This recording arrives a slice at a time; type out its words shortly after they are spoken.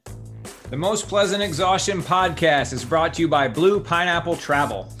The Most Pleasant Exhaustion podcast is brought to you by Blue Pineapple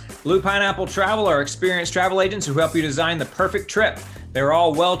Travel. Blue Pineapple Travel are experienced travel agents who help you design the perfect trip. They're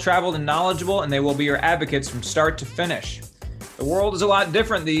all well-traveled and knowledgeable, and they will be your advocates from start to finish. The world is a lot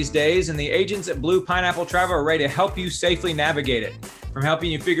different these days, and the agents at Blue Pineapple Travel are ready to help you safely navigate it. From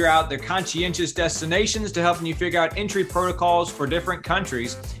helping you figure out their conscientious destinations to helping you figure out entry protocols for different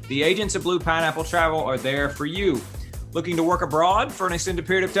countries, the agents at Blue Pineapple Travel are there for you. Looking to work abroad for an extended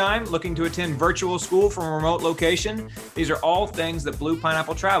period of time? Looking to attend virtual school from a remote location? These are all things that Blue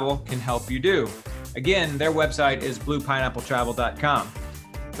Pineapple Travel can help you do. Again, their website is bluepineappletravel.com.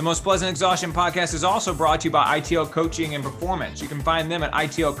 The Most Pleasant Exhaustion podcast is also brought to you by ITL Coaching and Performance. You can find them at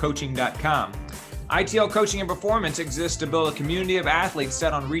itlcoaching.com. ITL Coaching and Performance exists to build a community of athletes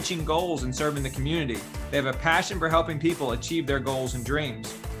set on reaching goals and serving the community. They have a passion for helping people achieve their goals and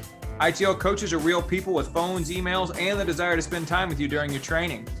dreams. ITL coaches are real people with phones, emails, and the desire to spend time with you during your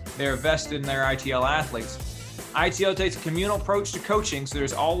training. They are vested in their ITL athletes. ITL takes a communal approach to coaching, so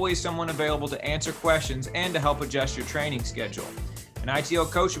there's always someone available to answer questions and to help adjust your training schedule. An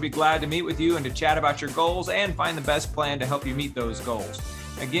ITL coach will be glad to meet with you and to chat about your goals and find the best plan to help you meet those goals.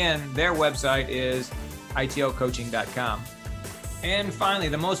 Again, their website is itlcoaching.com. And finally,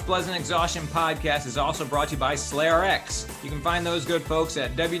 the Most Pleasant Exhaustion podcast is also brought to you by SlayRx. You can find those good folks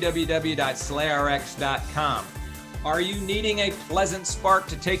at www.slayrx.com. Are you needing a pleasant spark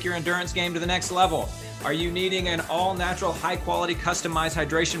to take your endurance game to the next level? Are you needing an all-natural, high-quality, customized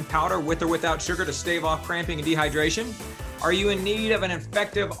hydration powder with or without sugar to stave off cramping and dehydration? Are you in need of an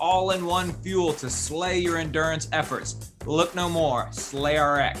effective all-in-one fuel to slay your endurance efforts? Look no more,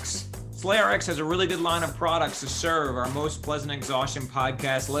 SlayRx. SlayRx has a really good line of products to serve our Most Pleasant Exhaustion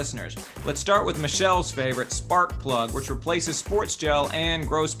podcast listeners. Let's start with Michelle's favorite, Spark Plug, which replaces sports gel and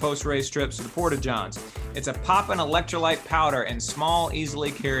gross post-race trips to the Porta-Johns. It's a poppin' electrolyte powder in small, easily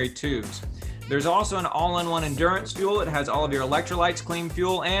carried tubes. There's also an all-in-one endurance fuel. It has all of your electrolytes, clean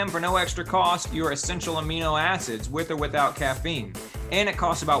fuel, and for no extra cost, your essential amino acids with or without caffeine. And it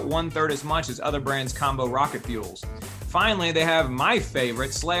costs about 1/3 as much as other brands' combo rocket fuels. Finally, they have my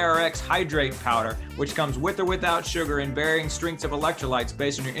favorite, SlayRx Hydrate Powder, which comes with or without sugar in varying strengths of electrolytes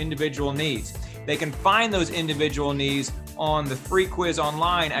based on your individual needs. They can find those individual needs on the free quiz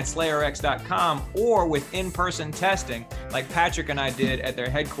online at slayrx.com or with in-person testing like Patrick and I did at their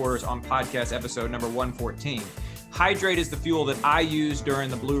headquarters on podcast episode number 114. Hydrate is the fuel that I used during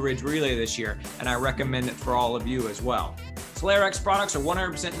the Blue Ridge Relay this year, and I recommend it for all of you as well. SlayRx products are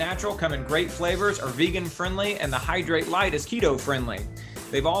 100% natural, come in great flavors, are vegan friendly, and the Hydrate Light is keto friendly.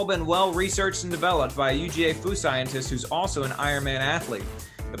 They've all been well researched and developed by a UGA food scientist who's also an Ironman athlete.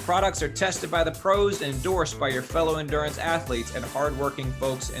 The products are tested by the pros and endorsed by your fellow endurance athletes and hardworking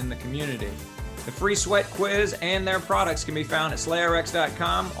folks in the community. The free sweat quiz and their products can be found at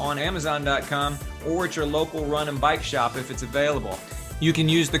slayrx.com, on amazon.com, or at your local run and bike shop if it's available. You can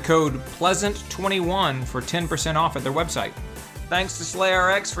use the code PLEASANT21 for 10% off at their website. Thanks to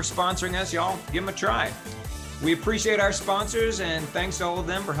SlayRx for sponsoring us, y'all. Give them a try. We appreciate our sponsors, and thanks to all of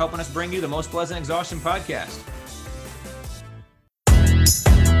them for helping us bring you the Most Pleasant Exhaustion podcast.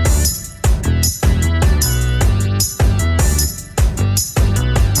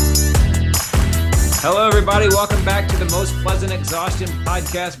 Hello, everybody. Welcome back to the Most Pleasant Exhaustion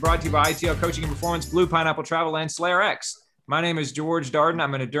podcast brought to you by ITL Coaching and Performance, Blue Pineapple Travel, and SlayRx. My name is George Darden.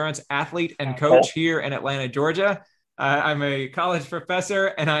 I'm an endurance athlete and coach here in Atlanta, Georgia. I'm a college professor,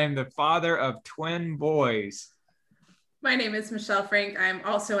 and I am the father of twin boys. My name is Michelle Frank. I'm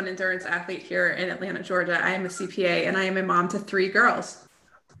also an endurance athlete here in Atlanta, Georgia. I am a CPA, and I am a mom to 3 girls.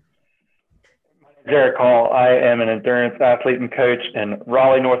 Derek Hall. I am an endurance athlete and coach in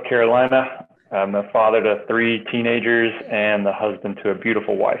Raleigh, North Carolina. I'm the father to 3 teenagers and the husband to a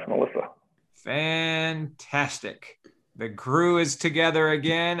beautiful wife, Melissa. Fantastic. The crew is together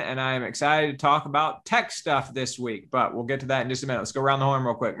again, and I am excited to talk about tech stuff this week, but we'll get to that in just a minute. Let's go around the horn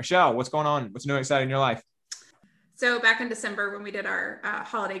real quick. Michelle, what's going on? What's new and exciting in your life? So back in December, when we did our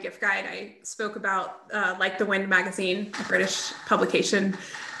holiday gift guide, I spoke about Like the Wind magazine, a British publication,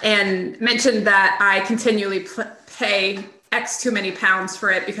 and mentioned that I continually pay X too many pounds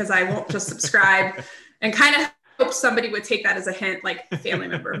for it because I won't just subscribe, and kind of hope somebody would take that as a hint, like a family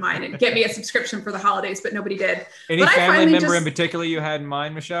member of mine, and get me a subscription for the holidays, but nobody did. Any family member in particular you had in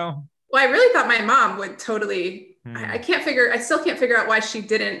mind, Michelle? Well, I really thought my mom would totally, I still can't figure out why she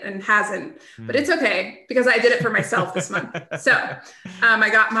didn't and hasn't, but it's okay because I did it for myself this month. So I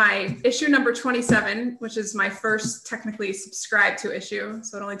got my issue number 27, which is my first technically subscribed to issue.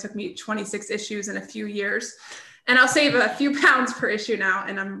 So it only took me 26 issues in a few years. And I'll save a few pounds per issue now.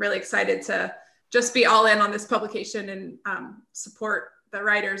 And I'm really excited to just be all in on this publication and support the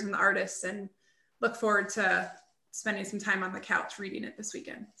writers and the artists, and look forward to spending some time on the couch reading it this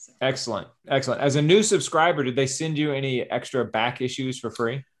weekend. So. Excellent. As a new subscriber, did they send you any extra back issues for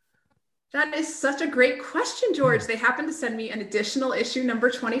free? That is such a great question, George. They happened to send me an additional issue number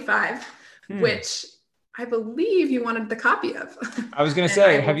 25, which I believe you wanted the copy of. I was going to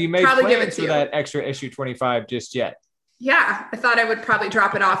say, have you made plans for that extra issue 25 just yet? Yeah, I thought I would probably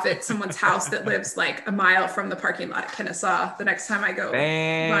drop it off at someone's house that lives like a mile from the parking lot at Kennesaw the next time I go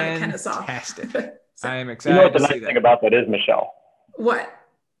run to Kennesaw. Fantastic. So, I am excited. You know what the nice thing about that is, Michelle? What?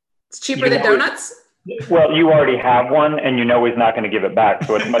 It's cheaper than donuts? Well, you already have one, and you know he's not going to give it back.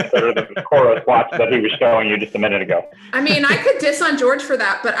 So it's much better than the Koros watch that he was showing you just a minute ago. I mean, I could diss on George for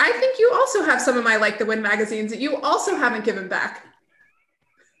that, but I think you also have some of my Like the Wind magazines that you also haven't given back.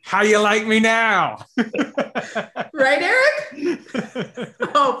 How you like me now? Right, Eric?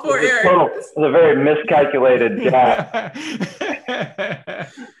 Oh, poor Eric. It's a very miscalculated jab.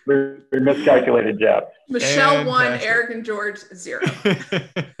 Very miscalculated jab. Michelle 1, Eric and George 0.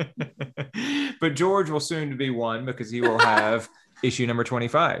 But George will soon be 1 because he will have issue number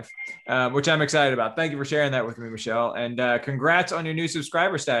 25, which I'm excited about. Thank you for sharing that with me, Michelle. And congrats on your new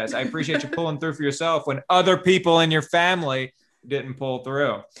subscriber status. I appreciate you pulling through for yourself when other people in your family didn't pull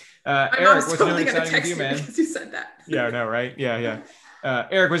through. Eric, what's new and exciting with you, man? Because you said that. Yeah, I know, right? Yeah.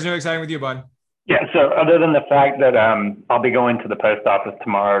 Eric, what's new and exciting with you, bud? Yeah, so other than the fact that I'll be going to the post office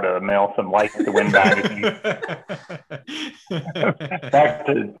tomorrow to mail some Like the Wind magazines.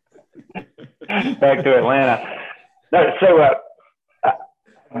 back to Atlanta. No,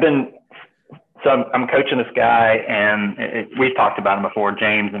 so I'm coaching this guy, and we've talked about him before,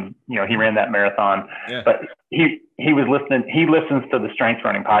 James, and he ran that marathon. Yeah. But he was listening. He listens to the Strength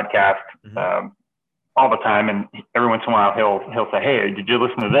Running podcast all the time, and every once in a while he'll say, "Hey, did you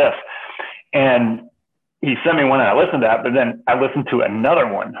listen to this?" And he sent me one, and I listened to that. But then I listened to another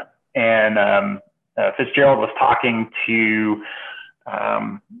one, and Fitzgerald was talking to.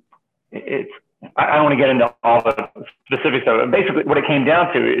 I don't want to get into all the specifics of it. Basically, what it came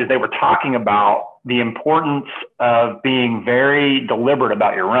down to is they were talking about the importance of being very deliberate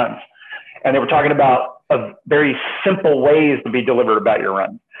about your runs. And they were talking about very simple ways to be deliberate about your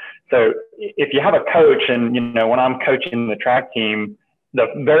runs. So if you have a coach, and, when I'm coaching the track team, the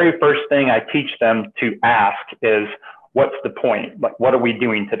very first thing I teach them to ask is, what's the point? Like, what are we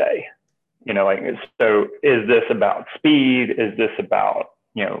doing today? So is this about speed? Is this about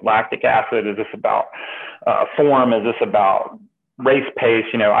lactic acid? Is this about form? Is this about race pace?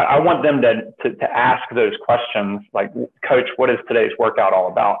 I want them to ask those questions like, Coach, what is today's workout all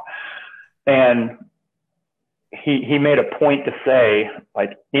about? And he made a point to say,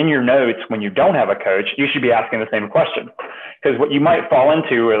 like, in your notes, when you don't have a coach, you should be asking the same question. Because what you might fall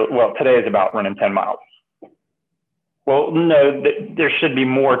into is, well, today is about running 10 miles. Well, no, there should be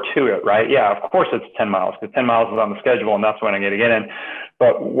more to it, right? Yeah, of course it's 10 miles, because 10 miles is on the schedule, and that's when I get to get in.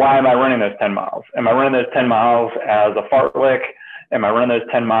 But why am I running those 10 miles? Am I running those 10 miles as a fartlek? Am I running those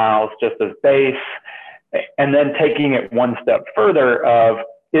 10 miles just as base? And then taking it one step further of,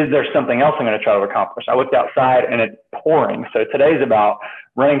 is there something else I'm going to try to accomplish? I looked outside and it's pouring. So today's about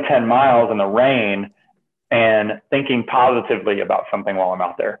running 10 miles in the rain and thinking positively about something while I'm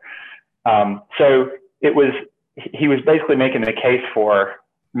out there. So he was basically making the case for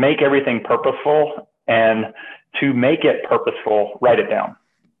make everything purposeful, and to make it purposeful, write it down.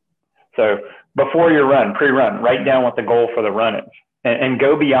 So before your run, pre-run, write down what the goal for the run is, and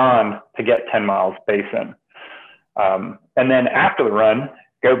go beyond to get 10 miles base in. And then after the run,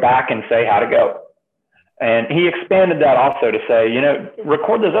 go back and say how to go. And he expanded that also to say,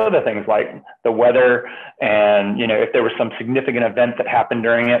 record those other things like the weather and, if there was some significant event that happened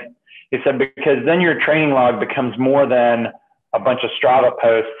during it. He said, because then your training log becomes more than a bunch of Strava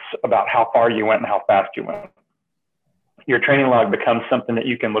posts about how far you went and how fast you went. Your training log becomes something that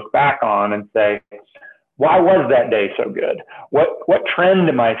you can look back on and say, why was that day so good? What trend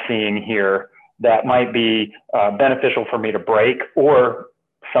am I seeing here that might be beneficial for me to break, or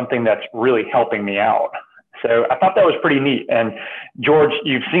something that's really helping me out? So I thought that was pretty neat. And George,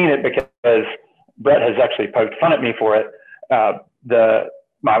 you've seen it because Brett has actually poked fun at me for it.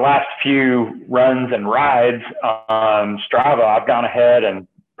 My last few runs and rides on Strava, I've gone ahead and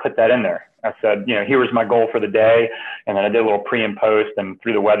put that in there. I said, here was my goal for the day. And then I did a little pre and post and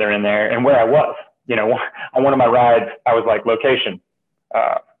threw the weather in there and where I was. On one of my rides, I was like, location,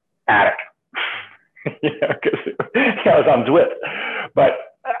 attic, because I was on Zwift. But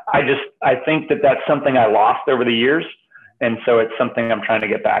I think that that's something I lost over the years. And so it's something I'm trying to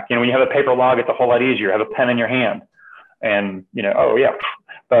get back. When you have a paper log, it's a whole lot easier. Have a pen in your hand and,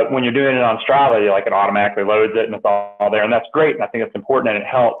 But when you're doing it on Strava, it automatically loads it and it's all there. And that's great. And I think it's important and it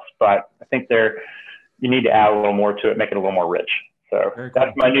helps. But I think you need to add a little more to it, make it a little more rich. So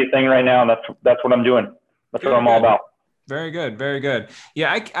that's my new thing right now. And that's what I'm doing. That's what I'm all about. Very good. Very good.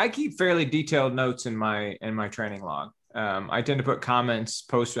 Yeah. I keep fairly detailed notes in my training log. I tend to put comments,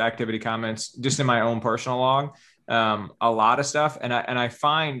 post activity comments, just in my own personal log. A lot of stuff. And I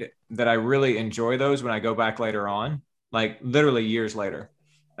find that I really enjoy those when I go back later on, like literally years later,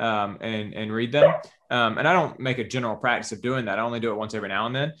 and read them. And I don't make a general practice of doing that. I only do it once every now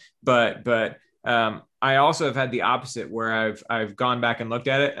and then, but I also have had the opposite where I've gone back and looked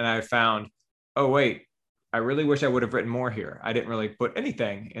at it and I've found, oh wait, I really wish I would have written more here. I didn't really put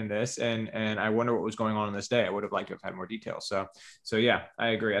anything in this, and I wonder what was going on this day. I would have liked to have had more details. So yeah, I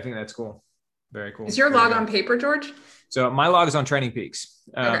agree. I think that's cool. Very cool. Is your log on paper, George? So my log is on Training Peaks.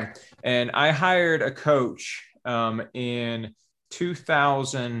 Okay. And I hired a coach in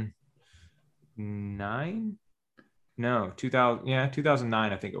 2009. No,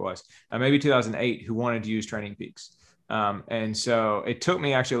 2009, I think it was, maybe 2008, who wanted to use Training Peaks. And so it took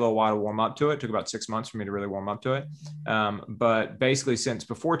me actually a little while to warm up to it. It took about 6 months for me to really warm up to it. But basically since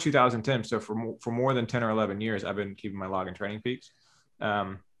before 2010, so for more than 10 or 11 years, I've been keeping my log in Training Peaks.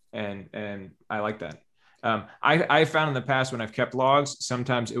 And I like that. I found in the past when I've kept logs,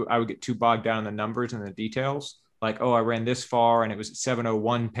 sometimes I would get too bogged down in the numbers and the details. Like, oh, I ran this far and it was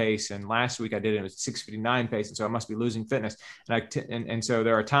 7:01 pace. And last week I did it, it was 6:59 pace. And so I must be losing fitness. And so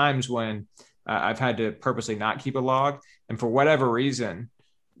there are times when I've had to purposely not keep a log. And for whatever reason,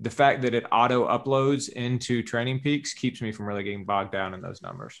 the fact that it auto uploads into Training Peaks keeps me from really getting bogged down in those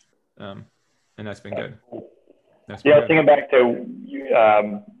numbers. And that's been good. Thinking back to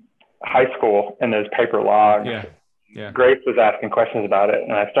high school and those paper logs. Yeah. Grace was asking questions about it.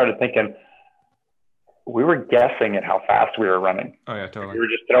 And I started thinking, we were guessing at how fast we were running. Oh yeah, totally. We were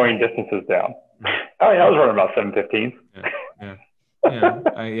just throwing distances down. Oh yeah, I was running about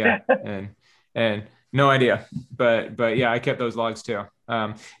 7:15. And no idea, but yeah, I kept those logs too.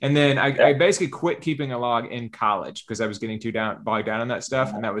 And then I basically quit keeping a log in college because I was getting bogged down on that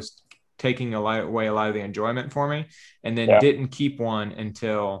stuff, and that was taking away a lot of the enjoyment for me. And then didn't keep one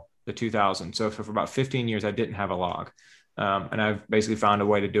until the 2000s. So for about 15 years, I didn't have a log. And I've basically found a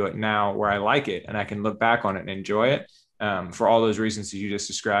way to do it now where I like it and I can look back on it and enjoy it for all those reasons that you just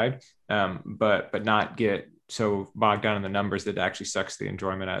described, but not get so bogged down in the numbers that it actually sucks the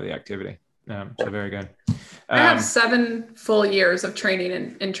enjoyment out of the activity. So very good. I have 7 full years of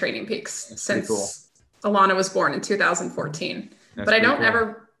training in Training Peaks since Alana was born in 2014. But I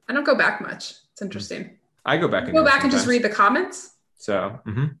don't go back much. It's interesting. I go back and just read the comments. So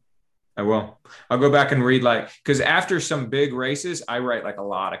I will. I'll go back and read because after some big races, I write a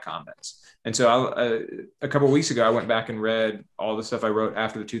lot of comments. And so a couple of weeks ago, I went back and read all the stuff I wrote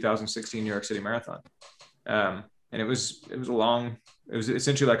after the 2016 New York City Marathon. And it was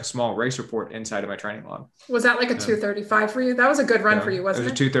essentially like a small race report inside of my training log. Was that like a 2:35 for you? That was a good run for you, wasn't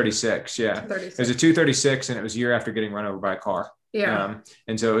it? It was a 2:36. Yeah. 2:36. It was a 2:36 and it was a year after getting run over by a car. Yeah.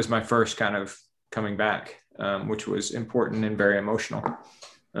 And so it was my first kind of coming back, which was important and very emotional.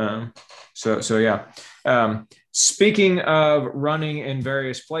 So yeah. Speaking of running in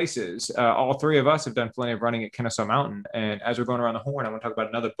various places, all 3 of us have done plenty of running at Kennesaw Mountain. And as we're going around the horn, I want to talk about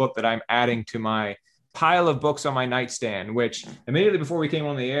another book that I'm adding to my pile of books on my nightstand, which immediately before we came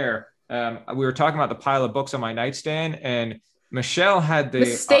on the air, we were talking about the pile of books on my nightstand, and Michelle had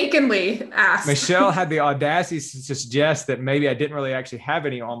mistakenly asked. Michelle had the audacity to suggest that maybe I didn't really actually have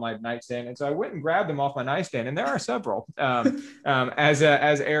any on my nightstand, and so I went and grabbed them off my nightstand, and there are several. As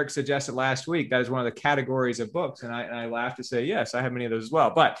Eric suggested last week, that is one of the categories of books, and I laughed to say yes, I have many of those as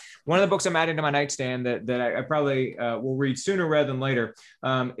well. But one of the books I'm adding to my nightstand that I probably will read sooner rather than later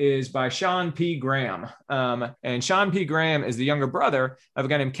is by Sean P. Graham, and Sean P. Graham is the younger brother of a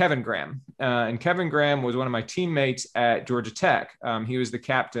guy named Kevin Graham, and Kevin Graham was one of my teammates at Georgia Tech. He was the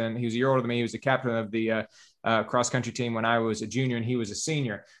captain. He was a year older than me. He was the captain of the cross country team when I was a junior and he was a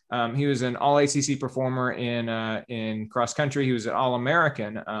senior. He was an all ACC performer in cross country. He was an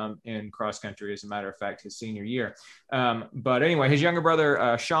All-American in cross country, as a matter of fact, his senior year. But anyway, his younger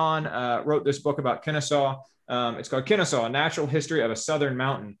brother, Sean, wrote this book about Kennesaw. It's called Kennesaw, A Natural History of a Southern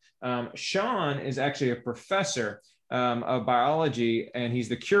Mountain. Sean is actually a professor of biology, and he's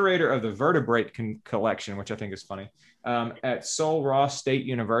the curator of the vertebrate collection, which I think is funny, at Sul Ross State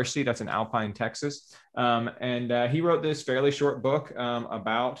University. That's in Alpine, Texas. And he wrote this fairly short book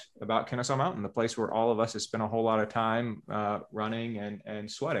about Kennesaw Mountain, the place where all of us have spent a whole lot of time running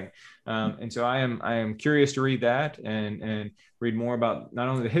and sweating. And so I am curious to read that and read more about not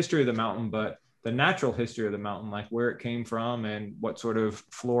only the history of the mountain, but the natural history of the mountain, like where it came from and what sort of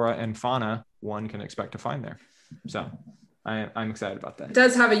flora and fauna one can expect to find there. So I'm excited about that. It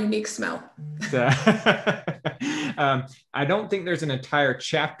does have a unique smell. I don't think there's an entire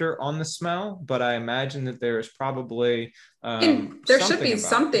chapter on the smell, but I imagine that there is probably there should be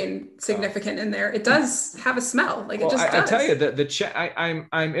something significant in there. It does have a smell, like it just does. I tell you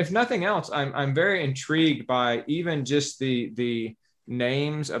that I'm if nothing else, I'm very intrigued by even just the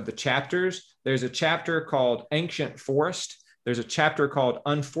names of the chapters. There's a chapter called Ancient Forest. There's a chapter called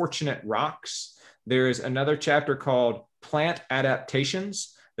Unfortunate Rocks. There is another chapter called Plant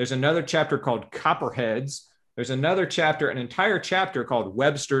Adaptations. There's another chapter called Copperheads. There's another chapter, an entire chapter called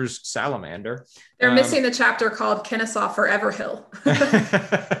Webster's Salamander. They're missing the chapter called Kennesaw Forever Hill.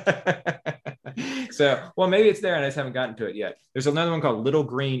 So, well, maybe it's there and I just haven't gotten to it yet. There's another one called Little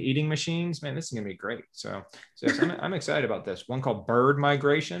Green Eating Machines. Man, this is going to be great. So yes, I'm excited about this. One called Bird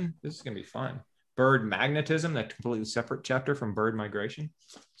Migration. This is going to be fun. Bird Magnetism, that completely separate chapter from bird migration.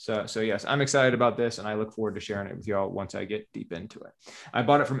 So yes, I'm excited about this and I look forward to sharing it with y'all once I get deep into it. I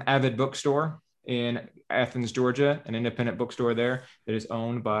bought it from Avid Bookstore in Athens, Georgia, an independent bookstore there that is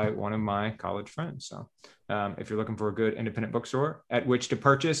owned by one of my college friends. So if you're looking for a good independent bookstore at which to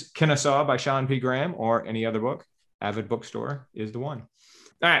purchase Kennesaw by Sean P. Graham or any other book, Avid Bookstore is the one.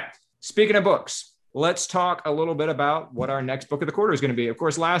 All right, speaking of books, let's talk a little bit about what our next book of the quarter is going to be. Of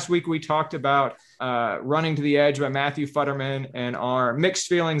course, last week we talked about Running to the Edge by Matthew Futterman and our mixed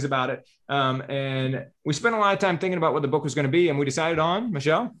feelings about it. And we spent a lot of time thinking about what the book was going to be, and we decided on,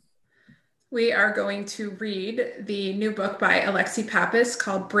 Michelle? We are going to read the new book by Alexi Pappas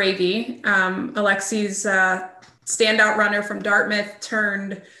called Bravey. Alexi's standout runner from Dartmouth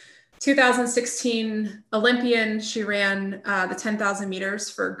turned 2016 Olympian. She ran the 10,000 meters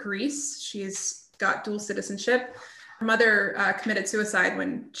for Greece. She's got dual citizenship. Her mother committed suicide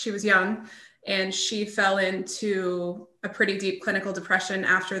when she was young, and she fell into a pretty deep clinical depression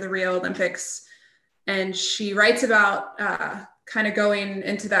after the Rio Olympics. And she writes about kind of going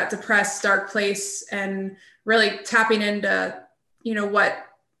into that depressed, dark place and really tapping into,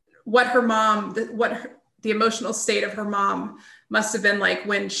 what her mom, the emotional state of her mom must have been like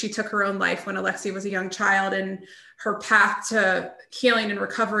when she took her own life when Alexi was a young child, and her path to healing and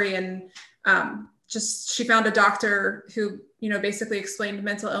recovery. And she found a doctor who, basically explained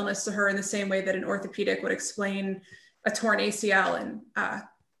mental illness to her in the same way that an orthopedic would explain a torn ACL. And,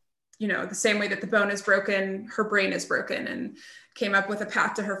 the same way that the bone is broken, her brain is broken, and came up with a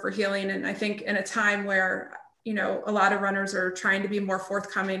path to her for healing. And I think in a time where, a lot of runners are trying to be more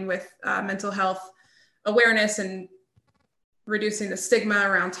forthcoming with mental health awareness and reducing the stigma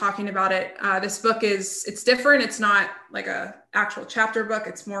around talking about it. This book it's different. It's not like a actual chapter book.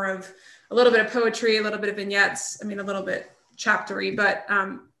 It's more of a little bit of poetry, a little bit of vignettes. A little bit chaptery, but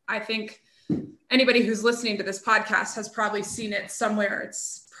I think anybody who's listening to this podcast has probably seen it somewhere.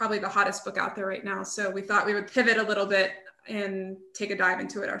 It's probably the hottest book out there right now. So we thought we would pivot a little bit and take a dive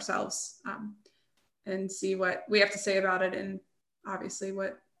into it ourselves and see what we have to say about it. And obviously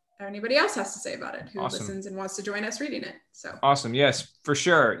what anybody else has to say about it who listens and wants to join us reading it. So awesome. Yes, for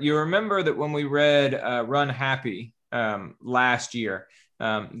sure. You remember that when we read Run Happy last year,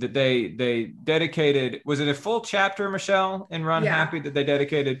 that they dedicated, was it a full chapter, Michelle, in Run Happy that they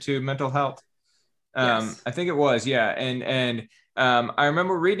dedicated to mental health? Yes. I think it was. Yeah. And I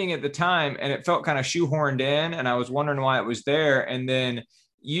remember reading at the time and it felt kind of shoehorned in and I was wondering why it was there. And then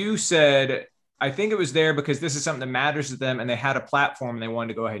you said, I think it was there because this is something that matters to them and they had a platform and they wanted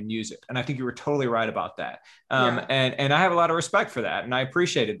to go ahead and use it. And I think you were totally right about that. And I have a lot of respect for that. And I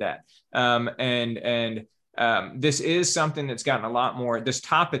appreciated that. This is something that's gotten a lot more, this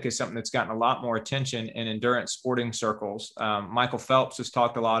topic is something that's gotten a lot more attention in endurance sporting circles. Michael Phelps has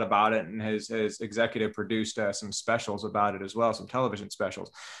talked a lot about it and has executive produced some specials about it as well, some television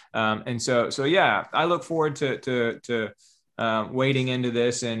specials. So yeah, I look forward to wading into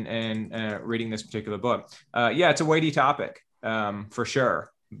this and reading this particular book. It's a weighty topic for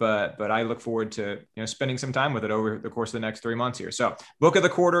sure. But I look forward to spending some time with it over the course of the next 3 months here. So book of the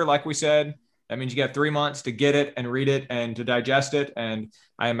quarter, like we said, that means you got 3 months to get it and read it and to digest it. And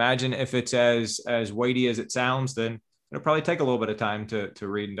I imagine if it's as weighty as it sounds, then it'll probably take a little bit of time to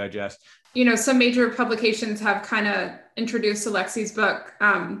read and digest. Some major publications have kind of introduced Alexi's book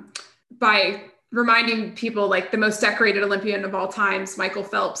by reminding people, like the most decorated Olympian of all times, Michael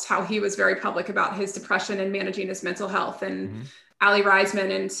Phelps, how he was very public about his depression and managing his mental health, and Ali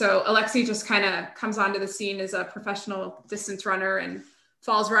Reisman. And so Alexi just kind of comes onto the scene as a professional distance runner and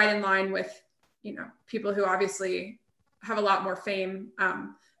falls right in line with people who obviously have a lot more fame,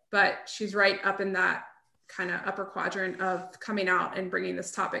 but she's right up in that kind of upper quadrant of coming out and bringing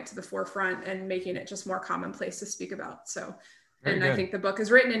this topic to the forefront and making it just more commonplace to speak about. So, and I think the book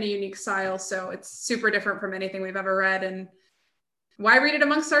is written in a unique style, so it's super different from anything we've ever read. And why read it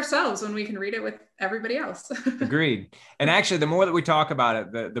amongst ourselves when we can read it with everybody else? Agreed. And actually, the more that we talk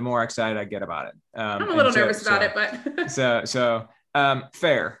about it, the more excited I get about it. I'm a little nervous about it, but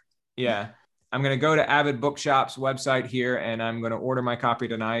fair. Yeah. I'm going to go to Avid Bookshop's website here, and I'm going to order my copy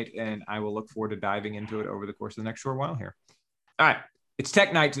tonight, and I will look forward to diving into it over the course of the next short while here. All right. It's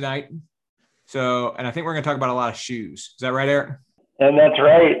tech night tonight. So, and I think we're going to talk about a lot of shoes. Is that right, Eric? And that's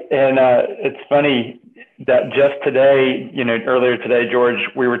right. And it's funny that just today, earlier today, George,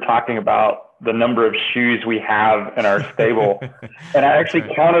 we were talking about the number of shoes we have in our stable. And I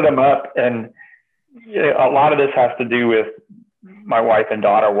actually counted them up, and a lot of this has to do with my wife and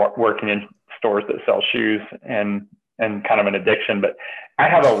daughter working in stores that sell shoes and kind of an addiction, but I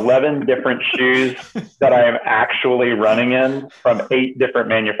have 11 different shoes that I am actually running in from 8 different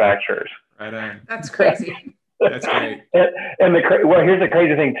manufacturers. Right on. That's crazy. That's great. And here's the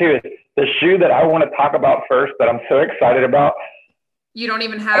crazy thing too, is the shoe that I want to talk about first that I'm so excited about. You don't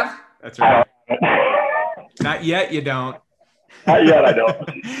even have? That's right. Not yet. You don't. Not yet, I don't.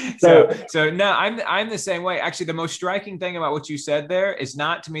 So no, I'm the same way. Actually, the most striking thing about what you said there is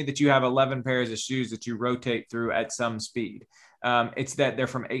not to me that you have 11 pairs of shoes that you rotate through at some speed. It's that they're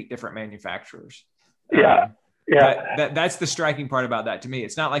from 8 different manufacturers. Yeah. That's the striking part about that to me.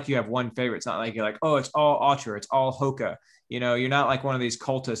 It's not like you have one favorite. It's not like you're like, oh, it's all Altra, it's all Hoka. You're not like one of these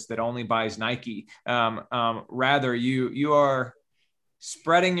cultists that only buys Nike. Rather, you are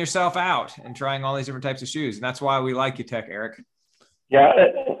spreading yourself out and trying all these different types of shoes. And that's why we like you, Tech Eric. Yeah,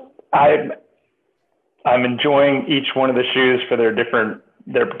 I'm enjoying each one of the shoes for their different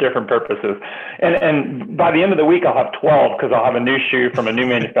purposes. And by the end of the week, I'll have 12 because I'll have a new shoe from a new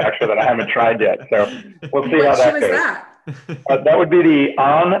manufacturer that I haven't tried yet. So we'll see how that goes. That would be the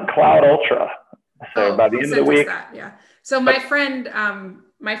On Cloud Ultra. So by the end of the week. Yeah. So my friend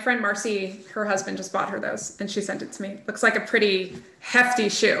Marcy, her husband just bought her those and she sent it to me. Looks like a pretty hefty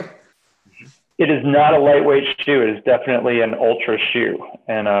shoe. It is not a lightweight shoe. It is definitely an ultra shoe.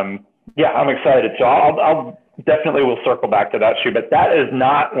 And I'm excited. So I'll definitely will circle back to that shoe, but that is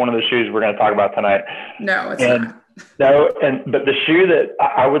not one of the shoes we're going to talk about tonight. No, it's not. No, but the shoe that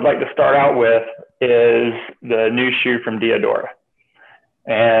I would like to start out with is the new shoe from Diadora.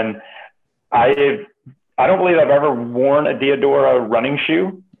 And I don't believe I've ever worn a Diadora running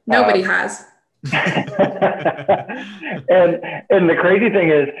shoe. Nobody has. and the crazy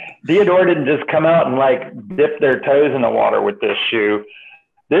thing is Diadora didn't just come out and like dip their toes in the water with this shoe.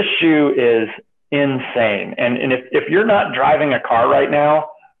 This shoe is insane. And if you're not driving a car right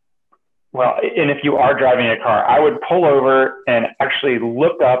now, and if you are driving a car, I would pull over and actually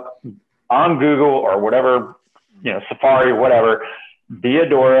look up on Google or whatever, Safari, whatever,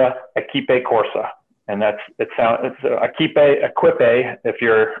 Diadora Equipe Corsa. And it's Equipe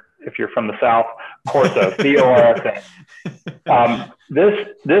if you're from the South, Corsa, Corsa. This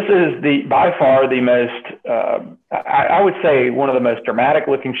is by far the most, I would say one of the most dramatic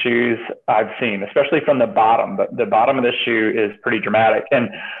looking shoes I've seen, especially from the bottom. The bottom of this shoe is pretty dramatic. And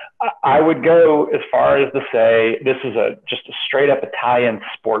I would go as far as to say, this is just a straight up Italian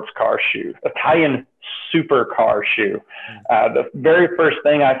sports car shoe, Italian supercar shoe. The very first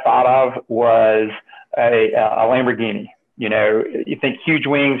thing I thought of was a Lamborghini. You think huge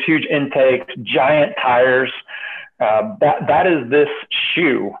wings, huge intakes, giant tires. That is this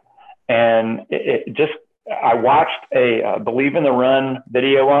shoe. And I watched a Believe in the Run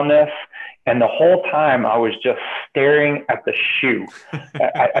video on this. And the whole time I was just staring at the shoe.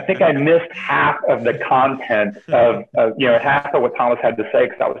 I think I missed half of the content of half of what Thomas had to say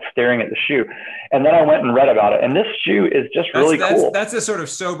because I was staring at the shoe. And then I went and read about it. And this shoe is just really cool. That's the sort of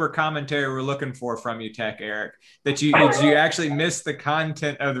sober commentary we're looking for from you, Tech Eric, that you actually missed the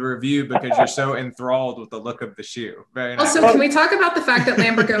content of the review because you're so enthralled with the look of the shoe. Very nice. Also, can we talk about the fact that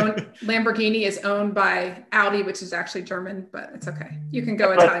Lamborghini is owned by Audi, which is actually German, but it's okay. You can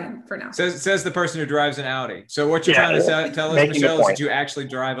go Italian for now. Says the person who drives an Audi. So what you're trying to tell us, Michelle, is that you actually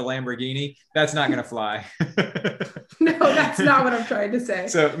drive a Lamborghini? That's not going to fly. No, that's not what I'm trying to say.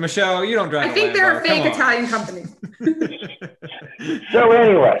 So, Michelle, you don't drive I think there are fake Italian companies. So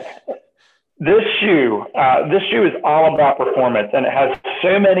anyway, this shoe is all about performance, and it has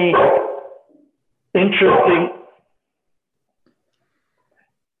so many interesting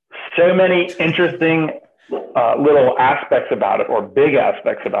little aspects about it, or big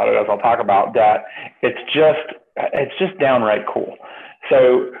aspects about it, as I'll talk about, that it's just downright cool.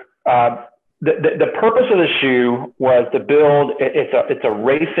 So the purpose of the shoe was to build, it's a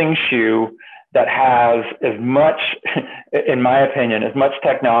racing shoe that has as much, in my opinion, as much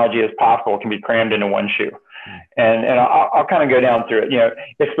technology as possible can be crammed into one shoe. And I'll kind of go down through it. You know,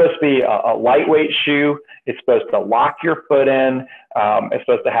 it's supposed to be a lightweight shoe. It's supposed to lock your foot in. It's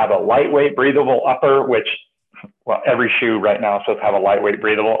supposed to have a lightweight, breathable upper, which, well, every shoe right now is supposed to have a lightweight,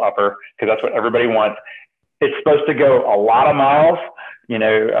 breathable upper because that's what everybody wants. It's supposed to go a lot of miles. You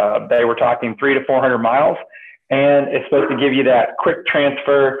know, they were talking 300 to 400 miles, and it's supposed to give you that quick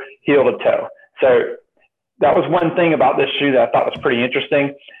transfer heel to toe. So that was one thing about this shoe that I thought was pretty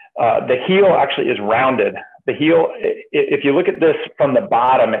interesting. The heel actually is rounded. The heel, if you look at this from the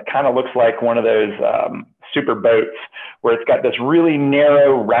bottom, it kind of looks like one of those super boats where it's got this really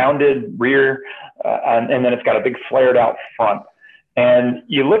narrow, rounded rear, and then it's got a big flared out front. And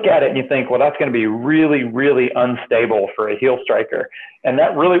you look at it and you think, well, that's going to be really, really unstable for a heel striker. And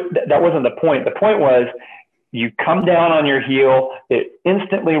that wasn't the point. The point was you come down on your heel, it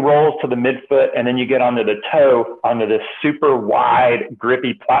instantly rolls to the midfoot, and then you get onto the toe, onto this super wide,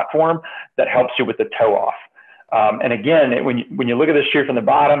 grippy platform that helps you with the toe off. And again, when you look at this shoe from the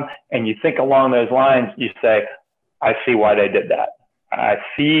bottom and you think along those lines, you say, I see why they did that. I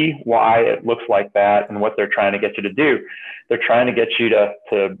see why it looks like that and what they're trying to get you to do. They're trying to get you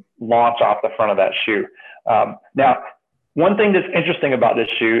to launch off the front of that shoe. Now, one thing that's interesting about this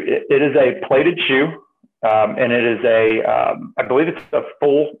shoe, it is a plated shoe, and it is I believe it's a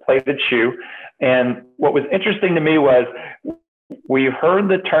full plated shoe. And what was interesting to me was we heard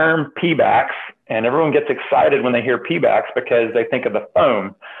the term Pebax, and everyone gets excited when they hear Pebax because they think of the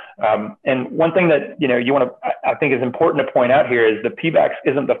foam. And one thing that I think is important to point out here is the Pebax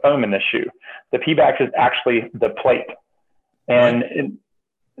isn't the foam in this shoe. The Pebax is actually the plate, and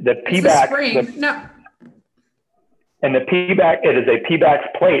the Pebax. And the Pebax, it is a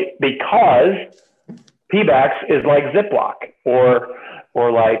Pebax plate because Pebax is like Ziploc or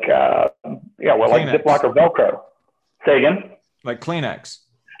like like Ziploc or Velcro. Say again. Like Kleenex.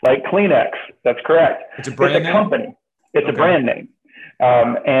 Like Kleenex. That's correct. It's a brand name? Company. It's a brand name.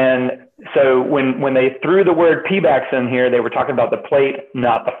 And so when they threw the word Pebax in here, they were talking about the plate,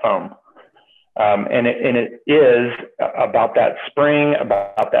 not the foam. And it is about that spring,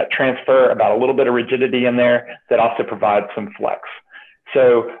 about that transfer, about a little bit of rigidity in there that also provides some flex.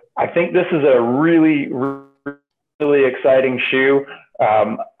 So I think this is a really, really exciting shoe.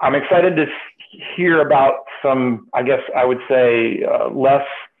 I'm excited to hear about some, I guess I would say, less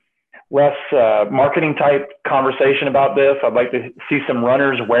marketing type conversation about this. I'd like to see some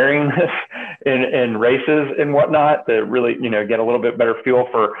runners wearing this in races and whatnot to really, get a little bit better feel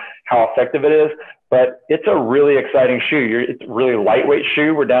for how effective it is. But it's a really exciting shoe. It's a really lightweight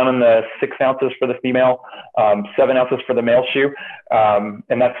shoe. We're down in the 6 ounces for the female, 7 ounces for the male shoe.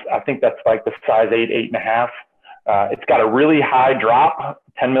 And I think that's like the size 8.5. It's got a really high drop,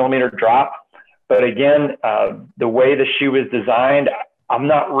 10 millimeter drop. But again, the way the shoe is designed, I'm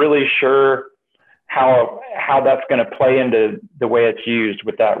not really sure how that's going to play into the way it's used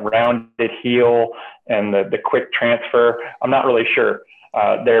with that rounded heel and the quick transfer. I'm not really sure.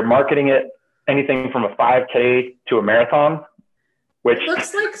 They're marketing it anything from a 5K to a marathon, which it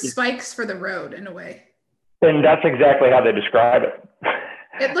looks like spikes for the road in a way. And that's exactly how they describe it.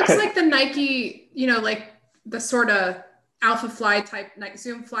 It looks like the Nike, like the sort of Alpha Fly type,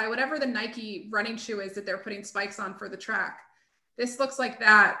 Zoom Fly, whatever the Nike running shoe is that they're putting spikes on for the track. This looks like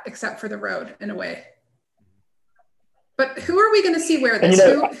that, except for the road in a way. But who are we going to see wear this?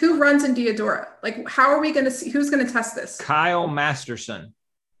 Who runs in Diadora? Like, how are we going to see? Who's going to test this? Kyle Masterson.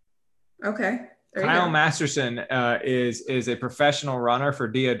 Okay. Kyle Masterson is a professional runner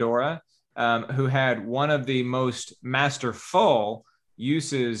for Diadora, who had one of the most masterful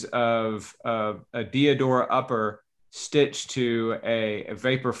uses of a Diadora upper stitched to a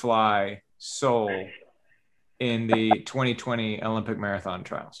Vaporfly sole in the 2020 Olympic marathon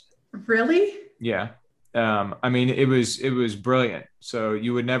trials. Really? Yeah. I mean, it was brilliant. So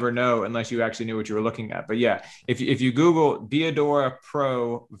you would never know unless you actually knew what you were looking at. But yeah, if you Google Diadora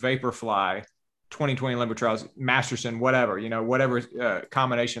Pro Vaporfly 2020 Olympic trials, Masterson, whatever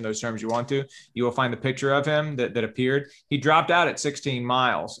combination of those terms you want to, you will find the picture of him that appeared. He dropped out at 16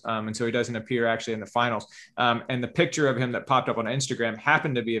 miles. And so he doesn't appear actually in the finals. And the picture of him that popped up on Instagram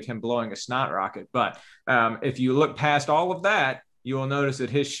happened to be of him blowing a snot rocket. But if you look past all of that, you will notice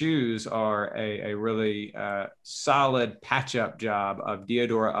that his shoes are a really solid patch-up job of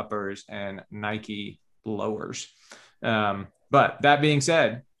Diadora uppers and Nike lowers. But that being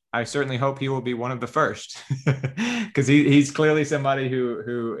said, I certainly hope he will be one of the first because he's clearly somebody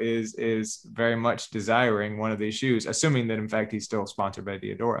who is very much desiring one of these shoes, assuming that, in fact, he's still sponsored by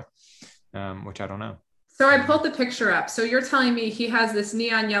Diadora. which I don't know. So I pulled the picture up. So you're telling me he has this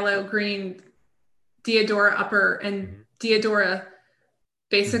neon yellow green Diadora upper, and Diadora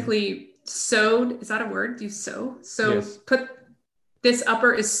basically sewed, is that a word? Do you sew? So Yes. put this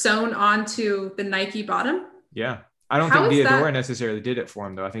upper is sewn onto the Nike bottom? Yeah. I don't How think is Diadora that- necessarily did it for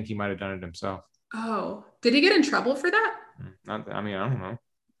him, though. I think he might have done it himself. Oh, did he get in trouble for that? I don't know.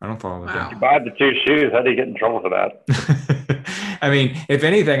 I don't follow the Wow. You buy the two shoes. How do you get in trouble for that? I mean, if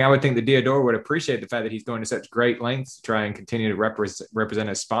anything, I would think the Diadora would appreciate the fact that he's going to such great lengths to try and continue to represent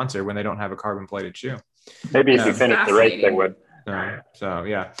his sponsor when they don't have a carbon plated shoe. Maybe if you finish the race, they would. So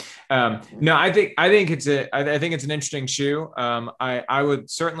yeah, no, I think it's an interesting shoe. I would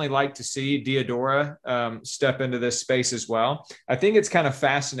certainly like to see Diadora step into this space as well. I think it's kind of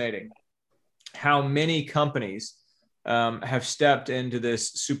fascinating how many companies have stepped into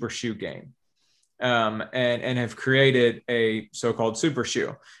this super shoe game. And have created a so-called super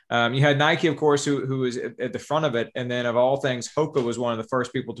shoe. You had Nike, of course, who was at the front of it. And then of all things, Hoka was one of the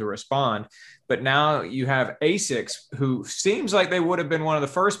first people to respond. But now you have ASICS, who seems like they would have been one of the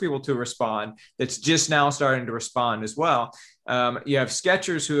first people to respond, that's just now starting to respond as well. You have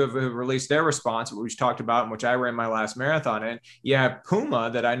Skechers, who have released their response, which we talked about, and which I ran my last marathon in. You have Puma,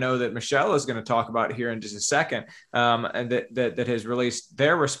 that I know that Michelle is going to talk about here in just a second, and that has released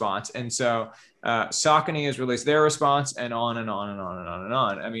their response. And so Saucony has released their response, and on and on and on and on and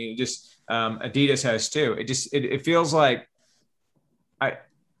on. I mean, just Adidas has too. It feels like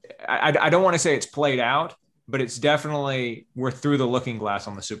I don't want to say it's played out, but it's definitely, we're through the looking glass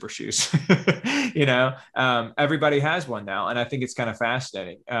on the super shoes. Everybody has one now, and I think it's kind of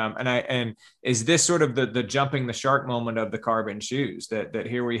fascinating. And is this sort of the jumping the shark moment of the carbon shoes, that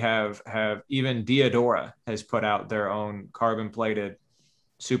here we have even Diadora has put out their own carbon plated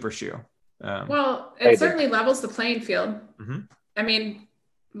super shoe. Well, it certainly levels the playing field. Mm-hmm. I mean,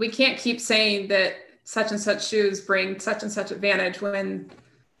 we can't keep saying that such and such shoes bring such and such advantage when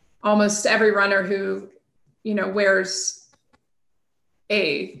almost every runner who, wears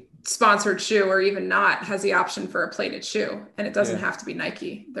a sponsored shoe or even not has the option for a plated shoe. And it doesn't have to be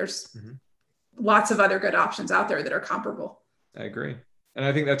Nike. There's lots of other good options out there that are comparable. I agree. And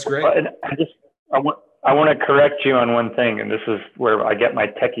I think that's great. And I want to correct you on one thing. And this is where I get my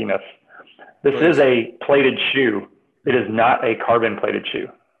techiness. This is a plated shoe. It is not a carbon plated shoe.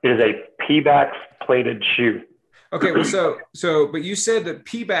 It is a Pebax plated shoe. Okay, well, but you said that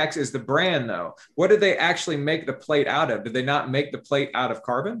Pebax is the brand, though. What did they actually make the plate out of? Did they not make the plate out of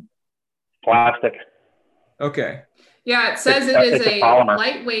carbon? Plastic. Okay. Yeah, it says it is a polymer.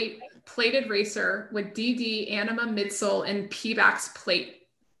 Lightweight plated racer with DD Anima midsole and Pebax plate.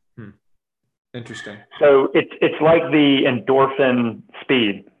 Interesting. So it's like the Endorphin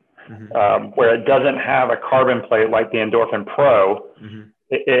Speed, where it doesn't have a carbon plate like the Endorphin Pro.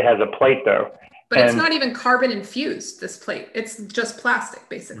 It has a plate, though. But it's not even carbon infused, this plate. It's just plastic,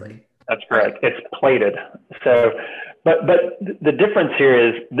 basically. That's correct. It's plated. So, but the difference here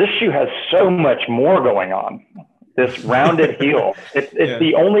is this shoe has so much more going on. This rounded heel. It's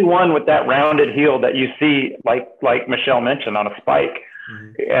the only one with that rounded heel that you see, like Michelle mentioned, on a spike.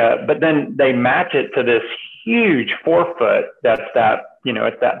 But then they match it to this huge forefoot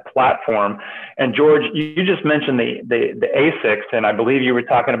it's that platform. And George, you just mentioned the ASICS, and I believe you were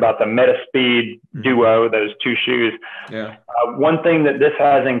talking about the Metaspeed Duo, those two shoes. Yeah. One thing that this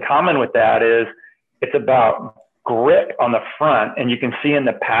has in common with that is it's about grip on the front, and you can see in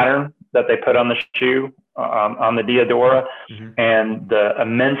the pattern that they put on the shoe, on the Diadora, and the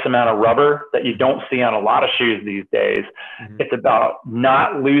immense amount of rubber that you don't see on a lot of shoes these days. It's about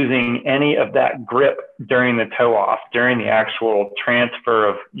not losing any of that grip during the toe off, during the actual transfer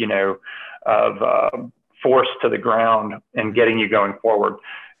of force to the ground and getting you going forward.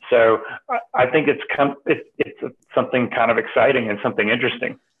 So I think it's something kind of exciting and something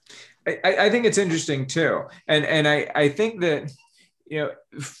interesting. I think it's interesting too. And I think that,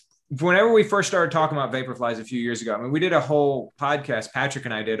 whenever we first started talking about Vaporflies a few years ago, I mean, we did a whole podcast, Patrick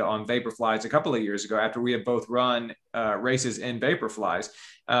and I did, on Vaporflies a couple of years ago after we had both run races in Vaporflies.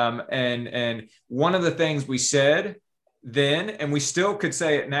 And one of the things we said then, and we still could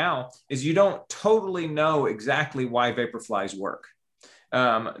say it now, is you don't totally know exactly why Vaporflies work.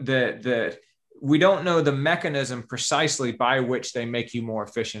 That we don't know the mechanism precisely by which they make you more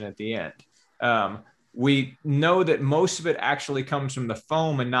efficient at the end. We know that most of it actually comes from the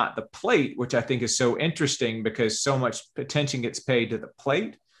foam and not the plate, which I think is so interesting because so much attention gets paid to the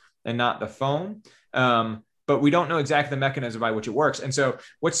plate and not the foam. But we don't know exactly the mechanism by which it works. And so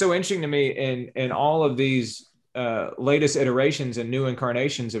what's so interesting to me in all of these latest iterations and new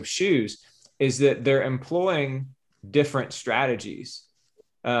incarnations of shoes is that they're employing different strategies.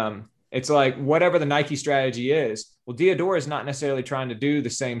 It's like whatever the Nike strategy is. Well, Diadora is not necessarily trying to do the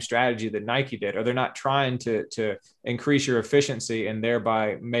same strategy that Nike did, or they're not trying to increase your efficiency and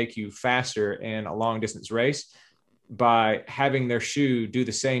thereby make you faster in a long distance race by having their shoe do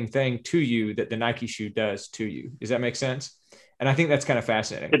the same thing to you that the Nike shoe does to you. Does that make sense? And I think that's kind of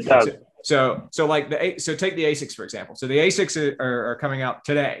fascinating. It does. So take the ASICs, for example. So the ASICs are coming out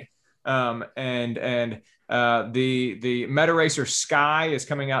today. The MetaRacer Sky is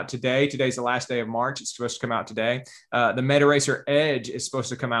coming out today. Today's the last day of March. It's supposed to come out today. The MetaRacer Edge is supposed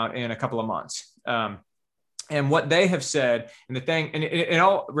to come out in a couple of months. And what they have said, and the thing, and it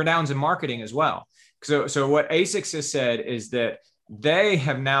all redounds in marketing as well. So what ASICS has said is that they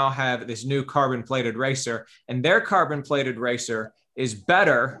now have this new carbon plated racer, and their carbon plated racer is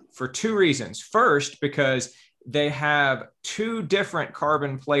better for two reasons. First, because they have two different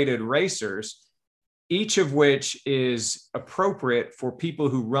carbon plated racers, each of which is appropriate for people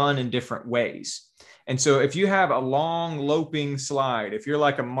who run in different ways. And so if you have a long loping slide, if you're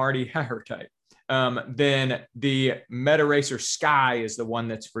like a Marty Hager type, then the MetaRacer Sky is the one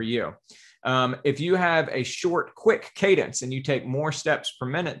that's for you. If you have a short, quick cadence and you take more steps per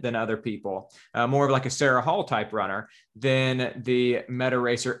minute than other people, more of like a Sarah Hall type runner, then the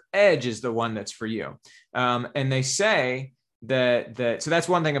MetaRacer Edge is the one that's for you. And they say that so that's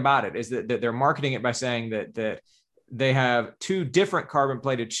one thing about it, is that they're marketing it by saying that they have two different carbon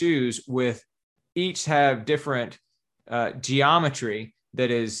plated shoes with each have different geometry that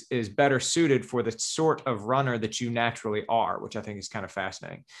is better suited for the sort of runner that you naturally are, which I think is kind of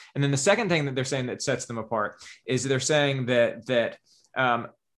fascinating. And then the second thing that they're saying that sets them apart is they're saying that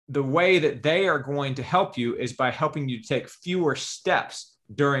the way that they are going to help you is by helping you take fewer steps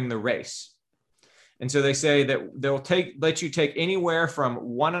during the race. And so they say that they'll let you take anywhere from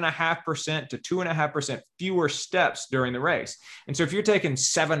 1.5% to 2.5% fewer steps during the race. And so if you're taking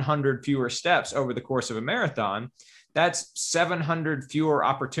 700 fewer steps over the course of a marathon, that's 700 fewer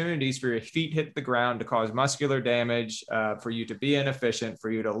opportunities for your feet hit the ground to cause muscular damage, for you to be inefficient, for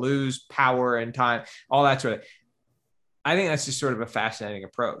you to lose power and time, all that sort of. I think that's just sort of a fascinating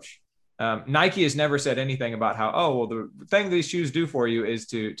approach. Nike has never said anything about how, the thing these shoes do for you is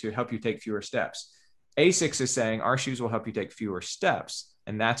to help you take fewer steps. ASICS is saying our shoes will help you take fewer steps,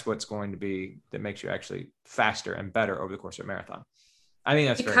 and that's what's going to be that makes you actually faster and better over the course of a marathon. I think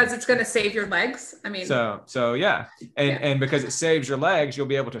that's because it's going to save your legs. I mean, so yeah. And because it saves your legs, you'll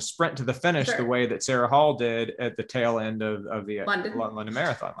be able to sprint to the finish the way that Sarah Hall did at the tail end of the London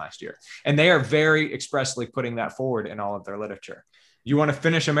Marathon last year. And they are very expressly putting that forward in all of their literature. You want to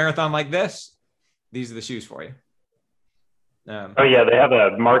finish a marathon like this? These are the shoes for you. They have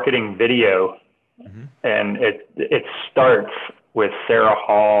a marketing video, and it starts with Sarah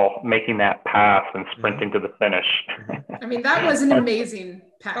Hall making that pass and sprinting to the finish. I mean, that was an amazing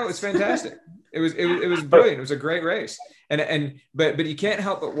pass. Oh, it's fantastic. It was brilliant. It was a great race. But you can't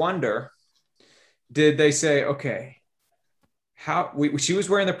help but wonder, did they say, okay, she was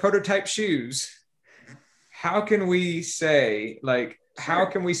wearing the prototype shoes. How can we say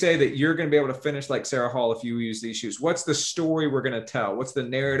that you're going to be able to finish like Sarah Hall if you use these shoes? What's the story we're going to tell? What's the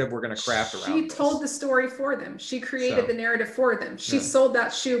narrative we're going to craft around She told the story for them. She created the narrative for them. She sold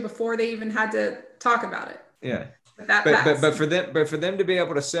that shoe before they even had to talk about it. Yeah. But for them to be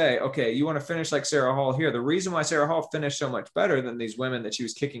able to say, okay, you want to finish like Sarah Hall here. The reason why Sarah Hall finished so much better than these women that she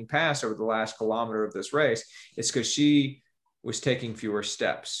was kicking past over the last kilometer of this race is because she was taking fewer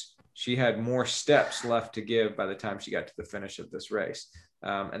steps. She had more steps left to give by the time she got to the finish of this race.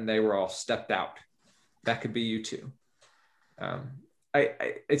 And they were all stepped out. That could be you too.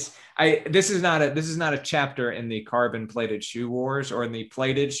 This is not a chapter in the carbon plated shoe wars or in the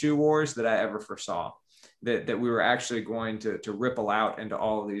plated shoe wars that I ever foresaw, that we were actually going to ripple out into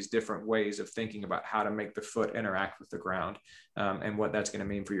all of these different ways of thinking about how to make the foot interact with the ground, and what that's going to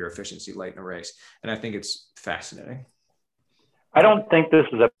mean for your efficiency late in a race. And I think it's fascinating. I don't think this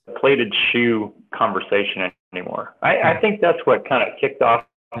is a plated shoe conversation anymore. I think that's what kind of kicked off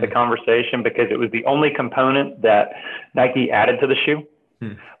the conversation, because it was the only component that Nike added to the shoe.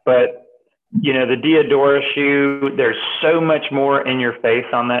 But, the Diadora shoe, there's so much more in your face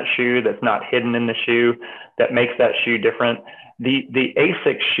on that shoe that's not hidden in the shoe that makes that shoe different. The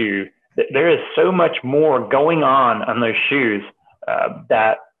ASICS shoe, there is so much more going on those shoes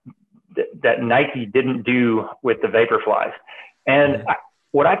that Nike didn't do with the Vaporflies. And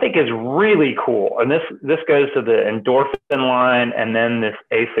what I think is really cool, and this goes to the Endorphin line and then this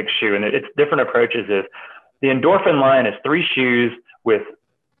ASICS shoe, and it's different approaches, is the Endorphin line is 3 shoes with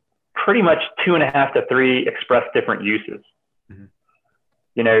pretty much 2.5 to 3 express different uses.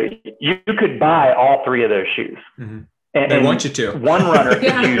 You could buy all 3 of those shoes. And they want you to. One runner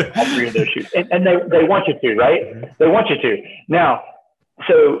can use all three of those shoes. And they want you to, right? Mm-hmm. They want you to. Now,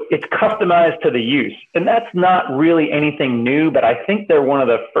 so it's customized to the use. And that's not really anything new, but I think they're one of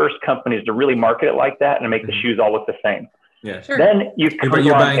the first companies to really market it like that and make the shoes all look the same. Yeah. Sure. Then you're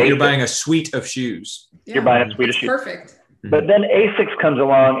buying a suite of shoes. Yeah. You're buying a suite of shoes. Perfect. But then ASICS comes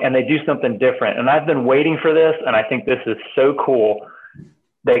along and they do something different. And I've been waiting for this, and I think this is so cool.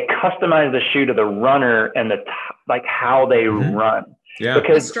 They customize the shoe to the runner and like how they run. Yeah.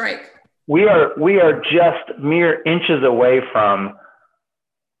 Because strike. We are just mere inches away from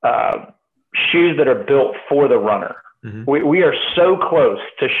shoes that are built for the runner. Mm-hmm. We are so close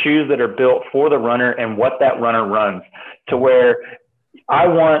to shoes that are built for the runner and what that runner runs, to where I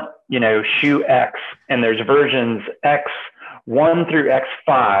want, shoe X, and there's versions X1 through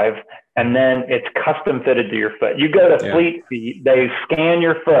X5, and then it's custom fitted to your foot. You go to Fleet Feet, they scan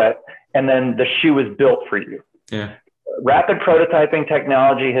your foot, and then the shoe is built for you. Yeah. Rapid prototyping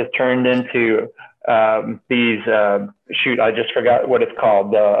technology has turned into these, I just forgot what it's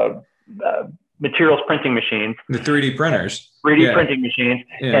called, materials printing machines. The 3D printers. 3D printing machines.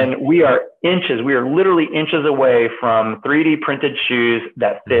 Yeah. And we are literally inches away from 3D printed shoes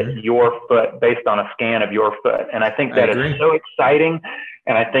that fit your foot based on a scan of your foot. And I think that is so exciting.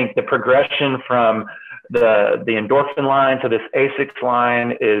 And I think the progression from the endorphin line to this ASICS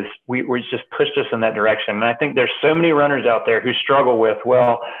line is, we just pushed us in that direction. And I think there's so many runners out there who struggle with,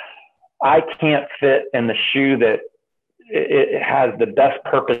 well, I can't fit in the shoe that it has the best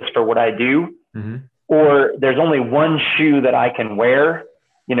purpose for what I do. Mm-hmm. Or there's only one shoe that I can wear,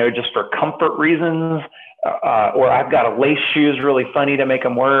 just for comfort reasons. Or I've got a lace shoe is really funny to make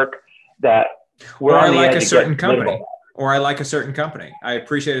them work. Or I like a certain company. I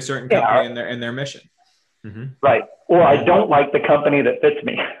appreciate a certain company and their mission. Mm-hmm. Right. Or I don't like the company that fits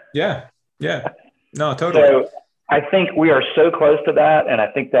me. Yeah. Yeah. No, totally. So I think we are so close to that. And I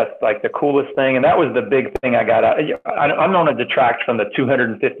think that's like the coolest thing. And that was the big thing I got out. I'm not going to detract from the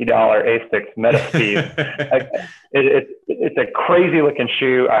 $250 ASICS Metaspeed. It's a crazy looking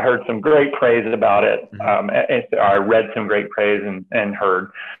shoe. I heard some great praise about it. I read some great praise and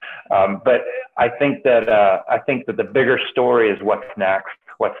heard. But I think that the bigger story is what's next.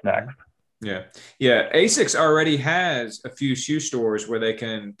 Yeah. ASICS already has a few shoe stores where they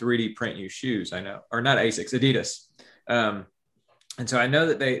can 3D print you shoes. I know, or not ASICS, Adidas. And so I know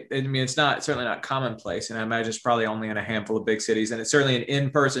that it's certainly not commonplace. And I imagine it's probably only in a handful of big cities, and it's certainly in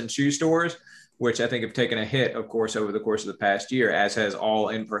in-person shoe stores, which I think have taken a hit, of course, over the course of the past year, as has all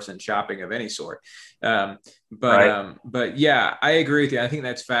in-person shopping of any sort. But yeah, I agree with you. I think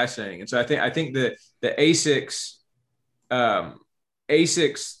that's fascinating. And so I think that the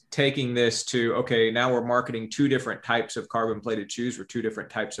ASICS taking this to, okay, now we're marketing two different types of carbon plated shoes for two different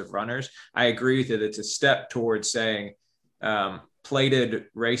types of runners. I agree with you that it's a step towards saying plated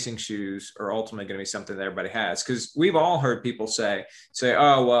racing shoes are ultimately going to be something that everybody has. Because we've all heard people say,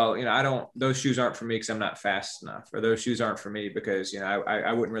 oh, well, those shoes aren't for me because I'm not fast enough, or those shoes aren't for me because,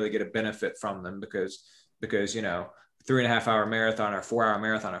 I wouldn't really get a benefit from them because 3.5 hour marathon or 4 hour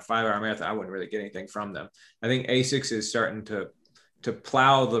marathon or 5 hour marathon, I wouldn't really get anything from them. I think ASICS is starting to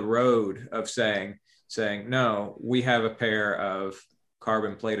plow the road of saying, no, we have a pair of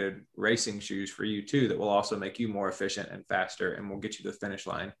carbon plated racing shoes for you too, that will also make you more efficient and faster, and will get you to the finish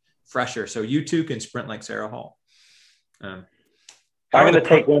line fresher. So you too can sprint like Sarah Hall. I'm going to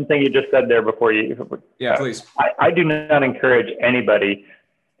take one thing you just said there before you. Yeah, please. I do not encourage anybody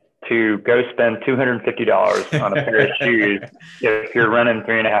to go spend $250 on a pair of shoes if you're running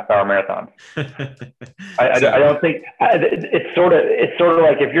 3.5 hour marathons. I don't think it's sort of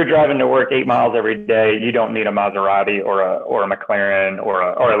like if you're driving to work 8 miles every day, you don't need a Maserati or a McLaren or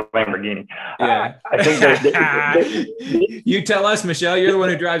a Lamborghini. Yeah. I think that you tell us, Michelle, you're the one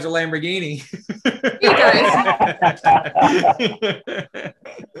who drives a Lamborghini. You guys.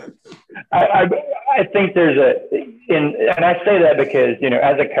 I think there's and I say that because,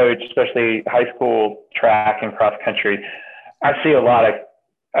 as a coach, especially high school track and cross country, I see a lot of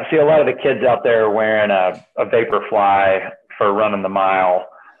the kids out there wearing a Vaporfly for running the mile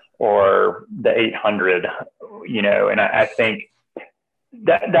or the 800, and I think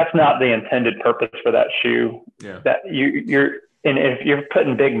that's not the intended purpose for that shoe. Yeah. That and if you're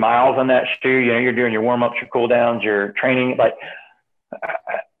putting big miles on that shoe, you're doing your warm ups, your cool downs, your training,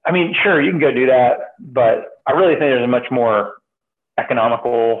 sure, you can go do that, but I really think there's a much more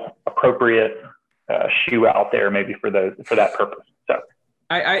economical, appropriate shoe out there, maybe for that purpose. So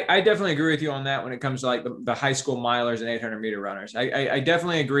I definitely agree with you on that when it comes to like the high school milers and 800-meter runners. I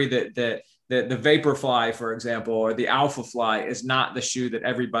definitely agree that the Vaporfly, for example, or the Alpha Fly is not the shoe that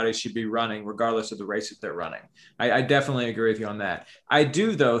everybody should be running, regardless of the race that they're running. I definitely agree with you on that. I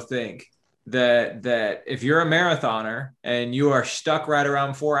do, though, think that if you're a marathoner and you are stuck right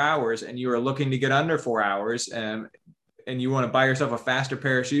around 4 hours and you are looking to get under 4 hours and you want to buy yourself a faster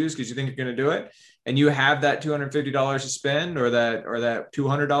pair of shoes because you think you're going to do it, and you have that $250 to spend or that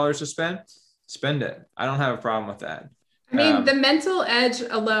 $200 to spend it. I don't have a problem with that. I mean, the mental edge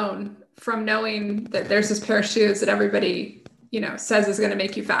alone from knowing that there's this pair of shoes that everybody, says is going to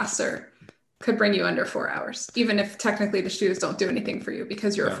make you faster could bring you under 4 hours, even if technically the shoes don't do anything for you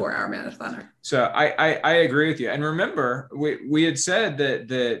because you're a 4-hour marathoner. So I agree with you. And remember, we had said that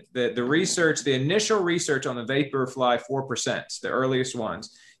the research, the initial research on the Vaporfly 4%, the earliest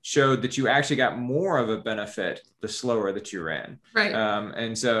ones, showed that you actually got more of a benefit the slower that you ran. Right.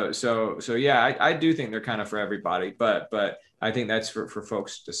 And so yeah, I do think they're kind of for everybody, but I think that's for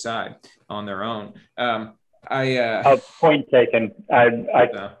folks to decide on their own. Point taken. I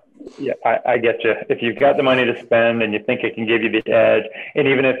get you. If you've got the money to spend and you think it can give you the edge, and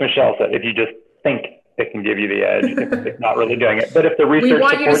even if Michelle said, if you just think it can give you the edge, it's not really doing it. But if the research we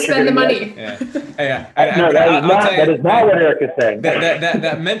want you to spend the money. That is not what Eric is saying.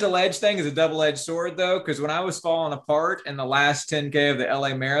 That mental edge thing is a double-edged sword, though, because when I was falling apart in the last 10K of the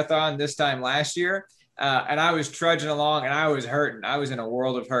LA Marathon this time last year, and I was trudging along and I was hurting. I was in a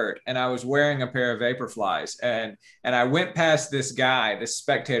world of hurt, and I was wearing a pair of Vaporflies, and I went past this guy, this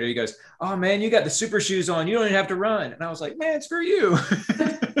spectator. He goes, "Oh man, you got the super shoes on. You don't even have to run." And I was like, "Man, screw you."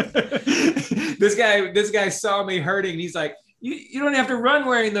 This guy saw me hurting. And he's like, you don't have to run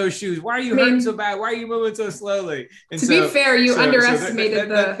wearing those shoes. Why are you hurting so bad? Why are you moving so slowly? And to be fair, you underestimated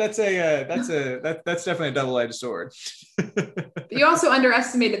that's definitely a double-edged sword. You also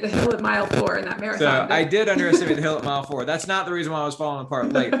underestimated the hill at mile 4 in that marathon. So I did underestimate the hill at mile 4. That's not the reason why I was falling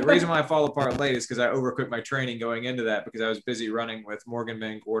apart late. The reason why I fall apart late is because I overcooked my training going into that, because I was busy running with Morgan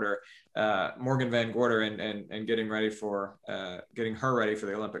Van Gorder and getting her ready for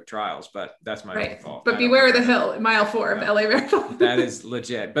the Olympic trials. But that's my own fault. But beware of the hill at mile 4 of the LA Marathon. That is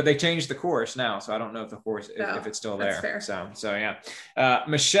legit. But they changed the course now, so I don't know if the course if it's still there. Fair. So yeah.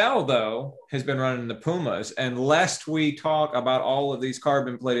 Michelle, though, has been running the Pumas, and lest we talk about all of these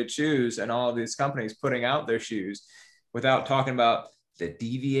carbon plated shoes and all of these companies putting out their shoes without talking about the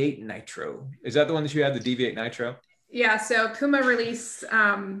Deviate Nitro. Is that the one that you had, the Deviate Nitro? Yeah, so Puma released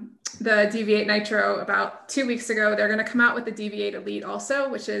the Deviate Nitro about 2 weeks ago. They're going to come out with the Deviate Elite also,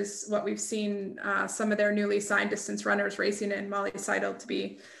 which is what we've seen some of their newly signed distance runners racing in, Molly Seidel to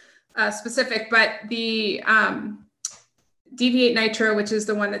be specific. But the Deviate Nitro, which is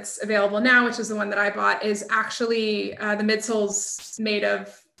the one that's available now, which is the one that I bought, is actually the midsole's made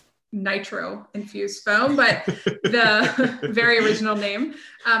of nitro infused foam, but the very original name.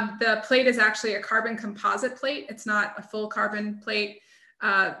 The plate is actually a carbon composite plate. It's not a full carbon plate.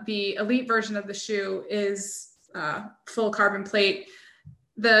 The elite version of the shoe is full carbon plate.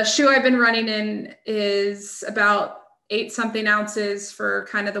 The shoe I've been running in is about 8 something ounces for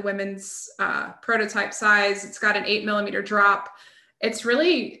kind of the women's prototype size. It's got an 8 millimeter drop. It's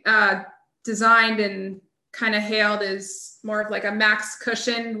really designed and kind of hailed as more of like a max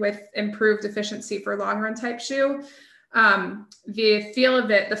cushion with improved efficiency for long run type shoe. The feel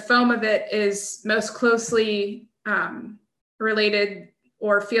of it, the foam of it is most closely related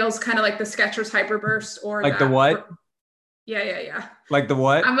or feels kind of like the Skechers Hyperburst or like the what? Yeah. Like the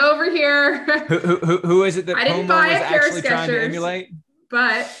what? I'm over here. Who is it that I didn't Puma buy was a pair actually of trying to Skechers, emulate?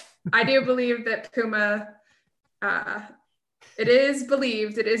 But I do believe that Puma, it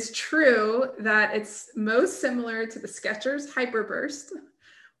is true that it's most similar to the Skechers Hyperburst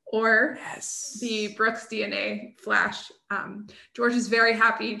or the Brooks DNA Flash. George is very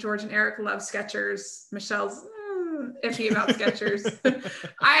happy. George and Eric love Skechers. Michelle's iffy about Skechers.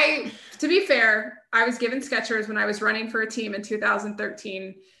 To be fair, I was given Skechers when I was running for a team in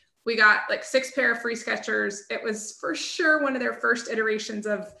 2013. We got like 6 pair of free Skechers. It was for sure one of their first iterations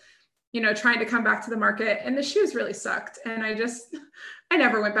of, trying to come back to the market, and the shoes really sucked. And I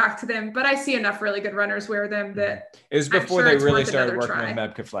never went back to them, but I see enough really good runners wear them that it was before they really started working with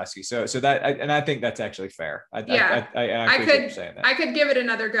Meb Keflezighi. So that, and I think that's actually fair. I appreciate you saying that. I could give it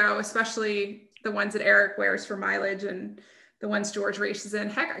another go, especially the ones that Eric wears for mileage and the ones George races in.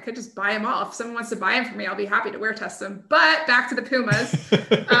 Heck, I could just buy them all. If someone wants to buy them for me, I'll be happy to wear test them. But back to the Pumas.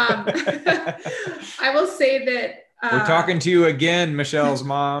 I will say that we're talking to you again, Michelle's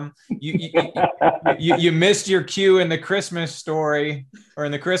mom. You missed your cue in the Christmas story or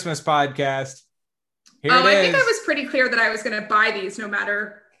in the Christmas podcast. Here it I is. think I was pretty clear that I was going to buy these no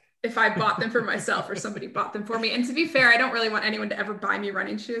matter if I bought them for myself or somebody bought them for me. And to be fair, I don't really want anyone to ever buy me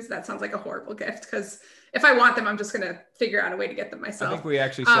running shoes. That sounds like a horrible gift, because if I want them, I'm just going to figure out a way to get them myself. I think we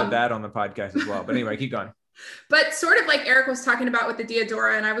actually said that on the podcast as well. But anyway, keep going. But sort of like Eric was talking about with the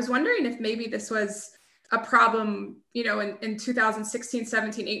Diadora, and I was wondering if maybe this was a problem, you know, in 2016,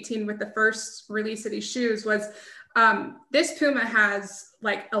 17, 18 with the first release of these shoes was this Puma has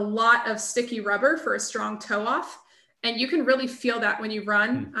like a lot of sticky rubber for a strong toe off. And you can really feel that when you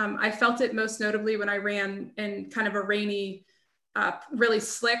run. I felt it most notably when I ran in kind of a rainy, really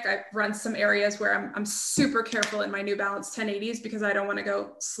slick. I've run some areas where I'm super careful in my New Balance 1080s because I don't want to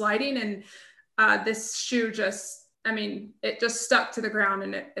go sliding. And this shoe just, I mean, it just stuck to the ground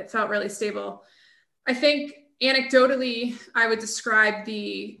and it felt really stable. I think anecdotally, I would describe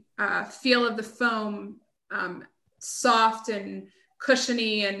the feel of the foam soft and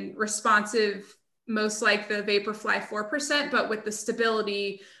cushiony and responsive, most like the Vaporfly 4%, but with the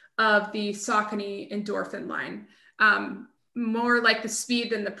stability of the Saucony Endorphin line. More like the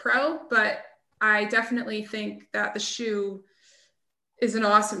Speed than the Pro, but I definitely think that the shoe is an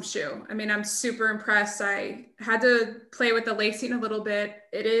awesome shoe. I mean, I'm super impressed. I had to play with the lacing a little bit.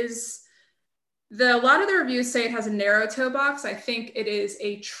 A lot of the reviews say it has a narrow toe box. I think it is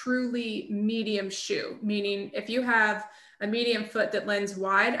a truly medium shoe, meaning if you have a medium foot that lends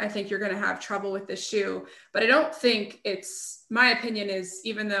wide, I think you're going to have trouble with this shoe. But I don't think my opinion is,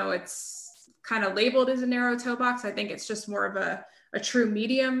 even though it's kind of labeled as a narrow toe box, I think it's just more of a true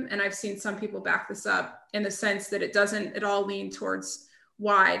medium. And I've seen some people back this up in the sense that it doesn't at all lean towards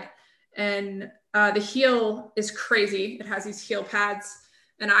wide. And the heel is crazy. It has these heel pads.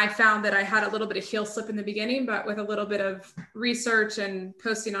 And I found that I had a little bit of heel slip in the beginning, but with a little bit of research and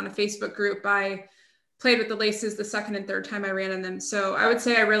posting on a Facebook group, I played with the laces the second and third time I ran in them. So I would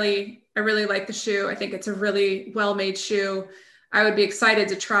say I really like the shoe. I think it's a really well-made shoe. I would be excited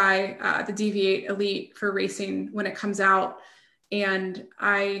to try the Deviate Elite for racing when it comes out. And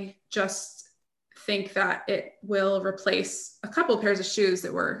I just think that it will replace a couple of pairs of shoes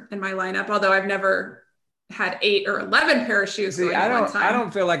that were in my lineup, although I've never had 8 or 11 pair of shoes. See, I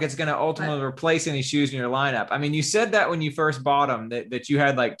don't feel like it's going to ultimately replace any shoes in your lineup. I mean, you said that when you first bought them, that you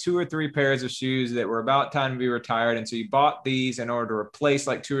had like 2 or 3 pairs of shoes that were about time to be retired. And so you bought these in order to replace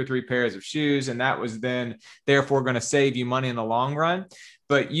like 2 or 3 pairs of shoes. And that was then therefore going to save you money in the long run.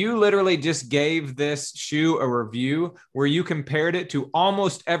 But you literally just gave this shoe a review where you compared it to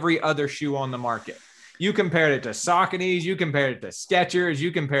almost every other shoe on the market. You compared it to Sauconys, you compared it to Skechers,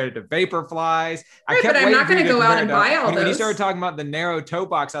 you compared it to Vaporflies. Right, but I'm not going to go out and buy all those. When you started talking about the narrow toe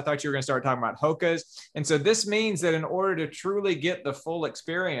box, I thought you were going to start talking about Hoka's. And so this means that in order to truly get the full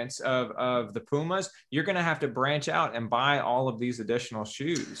experience of the Pumas, you're going to have to branch out and buy all of these additional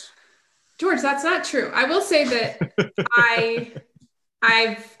shoes. George, that's not true. I will say that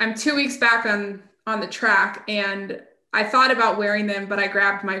I'm 2 weeks back on the track and I thought about wearing them, but I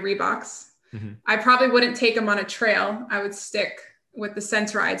grabbed my Reeboks. Mm-hmm. I probably wouldn't take them on a trail. I would stick with the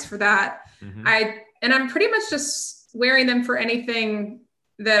Sense Rides for that. Mm-hmm. I'm pretty much just wearing them for anything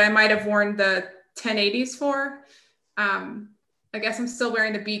that I might have worn the 1080s for. I guess I'm still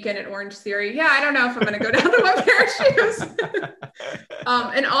wearing the Beacon at Orange Theory. Yeah, I don't know if I'm going to go down to one pair of shoes.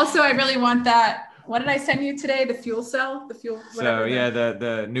 And also I really want that. What did I send you today? The fuel cell, So yeah,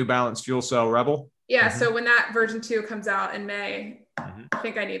 the New Balance Fuel Cell Rebel. Yeah. Mm-hmm. So when that version 2 comes out in May, mm-hmm. I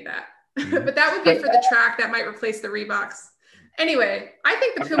think I need that. But that would be for the track. That might replace the Reeboks. Anyway, I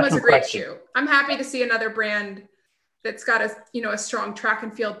think the Puma is a great shoe. I'm happy to see another brand that's got a strong track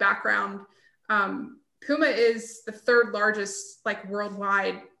and field background. Puma is the 3rd largest like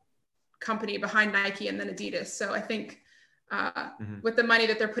worldwide company behind Nike and then Adidas. So I think with the money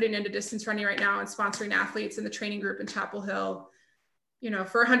that they're putting into distance running right now and sponsoring athletes in the training group in Chapel Hill,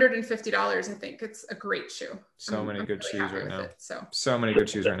 for $150, I think it's a great shoe. So many good really shoes right now. So many good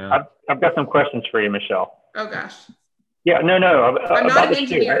shoes right now. I've got some questions for you, Michelle. Oh gosh. Yeah, no. I'm not an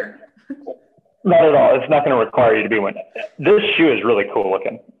engineer. Not at all. It's not going to require you to be one. This shoe is really cool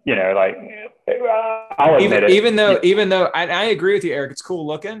looking. I'll admit it. Even though I agree with you, Eric, it's cool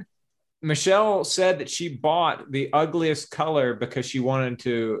looking. Michelle said that she bought the ugliest color because she wanted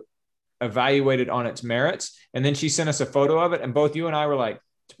to evaluate it on its merits. And then she sent us a photo of it. And both you and I were like,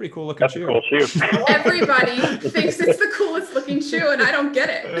 it's a pretty cool looking shoe. That's a cool shoe. Everybody thinks it's the coolest looking shoe. And I don't get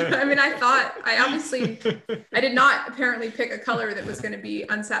it. I mean, I did not apparently pick a color that was going to be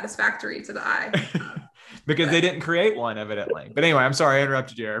unsatisfactory to the eye. Because they didn't create one, evidently. But anyway, I'm sorry I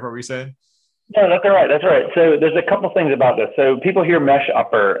interrupted you, Eric. What were you saying? No, that's all right. That's all right. So there's a couple things about this. So people hear mesh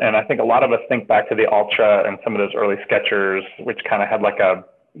upper, and I think a lot of us think back to the Ultra and some of those early Skechers, which kind of had like a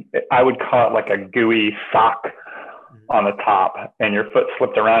I would call it like a gooey sock on the top, and your foot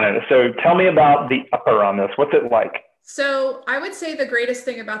slipped around in it. So tell me about the upper on this. What's it like? So I would say the greatest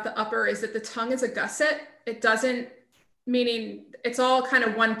thing about the upper is that the tongue is a gusset. It doesn't, meaning it's all kind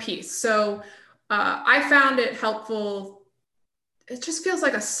of one piece. So I found it helpful. It just feels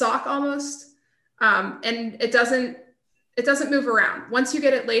like a sock almost. And it doesn't move around. Once you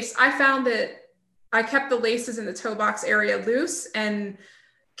get it laced, I found that I kept the laces in the toe box area loose and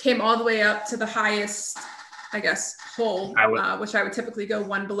came all the way up to the highest, I guess, hole, which I would typically go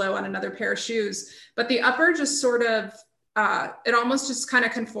one below on another pair of shoes. But the upper just sort of, it almost just kind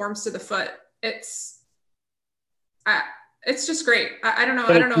of conforms to the foot. It's just great. I don't know.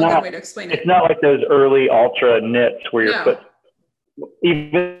 I don't know a good way to explain it. It's not like those early Ultra knits where your foot,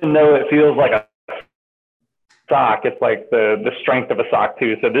 even though it feels like a sock, it's like the strength of a sock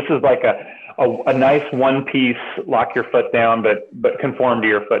too. So this is like a nice one piece, lock your foot down, but conform to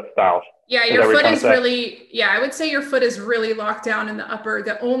your foot styles. Yeah, your foot is really, I would say your foot is really locked down in the upper.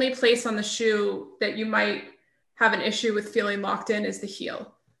 The only place on the shoe that you might have an issue with feeling locked in is the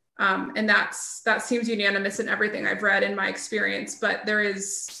heel. And that seems unanimous in everything I've read in my experience, but there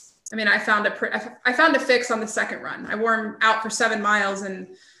is, I mean, I found a fix on the second run. I wore them out for 7 miles and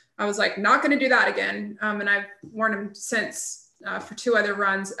I was like, not going to do that again. And I've worn them since for 2 other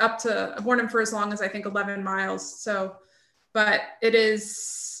runs I've worn them for as long as I think 11 miles. So, but it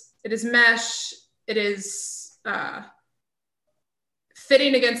is mesh. It is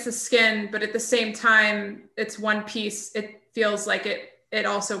fitting against the skin, but at the same time, it's one piece. It feels like it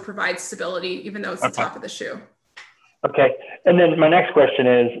also provides stability, even though it's the top of the shoe. Okay. And then my next question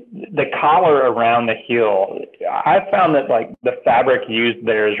is the collar around the heel. I found that like the fabric used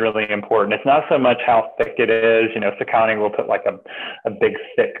there is really important. It's not so much how thick it is. You know, Saucony will put like a big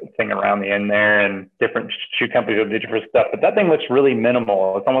thick thing around the end there, and different shoe companies will do different stuff, but that thing looks really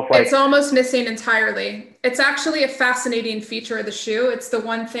minimal. It's almost like, it's almost missing entirely. It's actually a fascinating feature of the shoe. It's the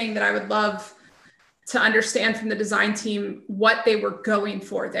one thing that I would love to understand from the design team, what they were going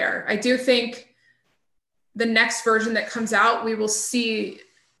for there. I do think the next version that comes out, we will see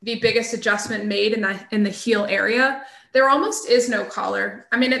the biggest adjustment made in the heel area. There almost is no collar.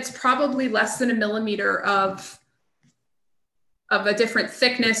 I mean, it's probably less than 1 millimeter of a different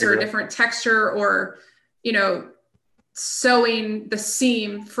thickness or a different texture, or, you know, sewing the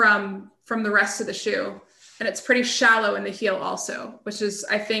seam from the rest of the shoe. And it's pretty shallow in the heel also, which is,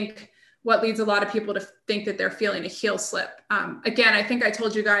 I think, what leads a lot of people to think that they're feeling a heel slip. Again, I think I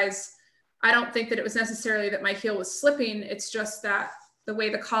told you guys, I don't think that it was necessarily that my heel was slipping. It's just that the way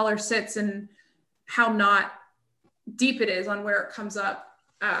the collar sits and how not deep it is on where it comes up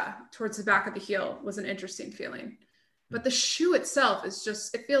towards the back of the heel was an interesting feeling. But the shoe itself is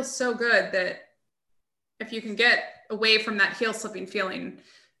just, it feels so good that if you can get away from that heel slipping feeling,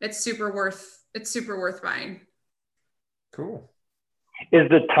 it's super worth buying. Cool. Is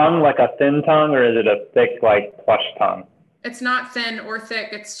the tongue like a thin tongue, or is it a thick, like plush tongue? It's not thin or thick.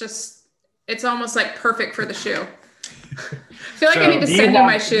 It's almost like perfect for the shoe. I feel like I need to send you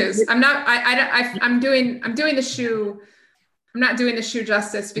my shoes. I'm doing the shoe. I'm not doing the shoe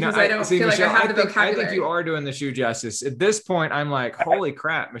justice because I don't feel Michelle, like I have the vocabulary. I think you are doing the shoe justice. At this point, I'm like, holy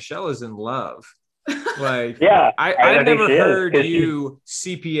crap, Michelle is in love. Like, yeah, I've never heard you,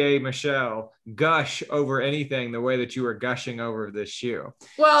 CPA Michelle, gush over anything the way that you were gushing over this shoe.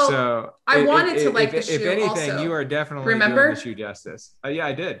 Well, so I wanted to like the shoe. If anything, also. you are definitely doing the shoe justice. Yeah,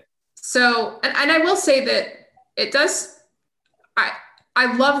 I did. So, and I will say that it does.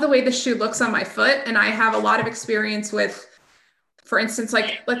 I love the way the shoe looks on my foot, and I have a lot of experience with, for instance,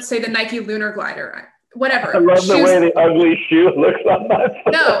 like let's say the Nike Lunar Glider, whatever. I love the way the ugly shoe looks on my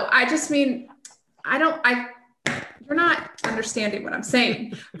foot. No, I just mean. You're not understanding what I'm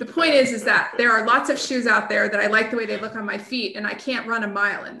saying. The point is that there are lots of shoes out there that I like the way they look on my feet, and I can't run a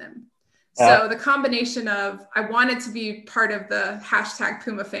mile in them. So the combination of, I wanted to be part of the hashtag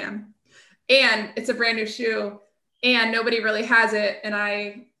Puma fan, and it's a brand new shoe and nobody really has it. And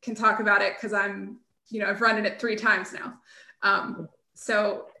I can talk about it because I've run it 3 times now.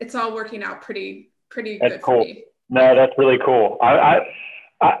 So it's all working out pretty That's good cool. for me. No, that's really cool.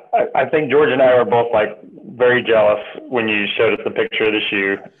 I think George and I were both like very jealous when you showed us the picture of the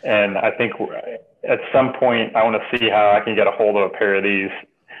shoe. And I think at some point I want to see how I can get a hold of a pair of these,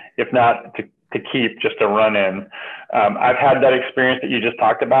 if not to keep, just to run in. I've had that experience that you just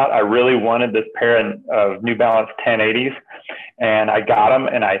talked about. I really wanted this pair of New Balance 1080s, and I got them,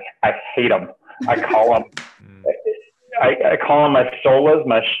 and I hate them. I call them I call them my solas,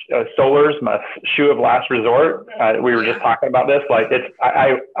 my solars, my shoe of last resort. We were just talking about this. Like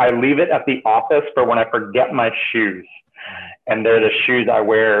I leave it at the office for when I forget my shoes. And they're the shoes I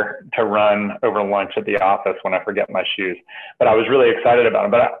wear to run over lunch at the office when I forget my shoes. But I was really excited about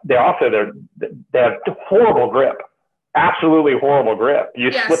them. But they have horrible grip, absolutely horrible grip.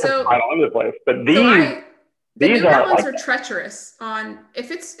 You slip and slide all over the place. But the New Balance are treacherous on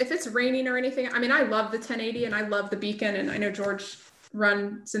if it's raining or anything. I mean, I love the 1080 and I love the Beacon, and I know George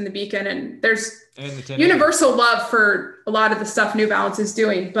runs in the Beacon, and there's universal love for a lot of the stuff New Balance is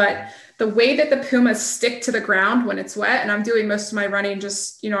doing. But the way that the Pumas stick to the ground when it's wet, and I'm doing most of my running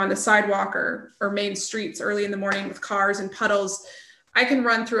just, on the sidewalk or main streets early in the morning with cars and puddles, I can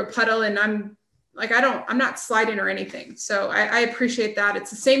run through a puddle and I'm not sliding or anything. So I appreciate that. It's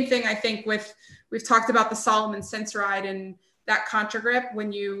the same thing, I think, we've talked about the Salomon Sensoride and that contra grip.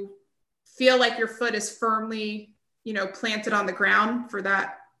 When you feel like your foot is firmly, planted on the ground for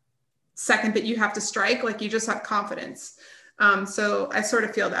that second that you have to strike, like you just have confidence. So I sort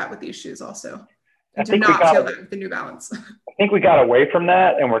of feel that with these shoes also. I do not feel that with the New Balance. I think we got away from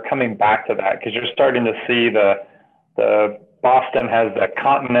that, and we're coming back to that because you're starting to see the Boston has the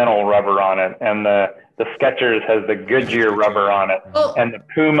Continental rubber on it, and the Skechers has the Goodyear rubber on it, and the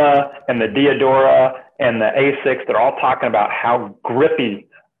Puma and the Diadora and the Asics. They're all talking about how grippy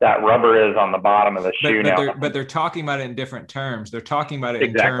that rubber is on the bottom of the shoe now. But they're talking about it in different terms. They're talking about it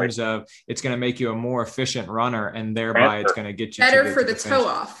in terms of it's going to make you a more efficient runner, and thereby it's going to get you better for the toe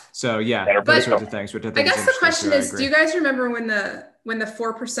off. So those sorts of things. Which I guess the question is, do you guys remember when the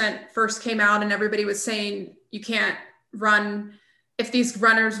 4% first came out and everybody was saying you can't run if these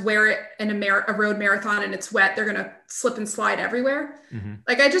runners wear it in a road marathon and it's wet, they're going to slip and slide everywhere. Mm-hmm.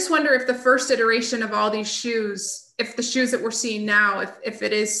 Like, I just wonder if the first iteration of all these shoes, if the shoes that we're seeing now, if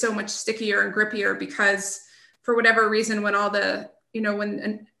it is so much stickier and grippier, because for whatever reason, when all the,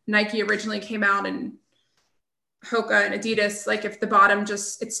 when Nike originally came out and Hoka and Adidas, like if the bottom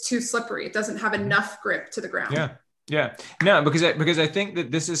it's too slippery, it doesn't have enough grip to the ground. Yeah. No, because I think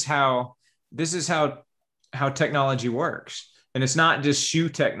that this is how technology works. And it's not just shoe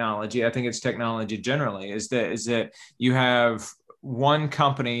technology. I think it's technology generally is that you have one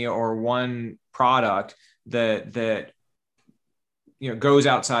company or one product that goes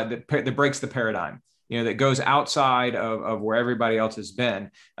outside, that breaks the paradigm, that goes outside of where everybody else has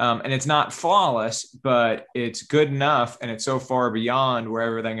been. And it's not flawless, but it's good enough. And it's so far beyond where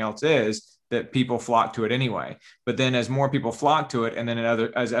everything else is that people flock to it anyway. But then as more people flock to it, and then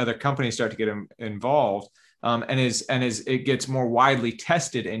as other companies start to get involved, and as it gets more widely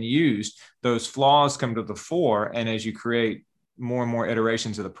tested and used, those flaws come to the fore. And as you create more and more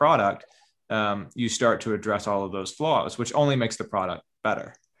iterations of the product, you start to address all of those flaws, which only makes the product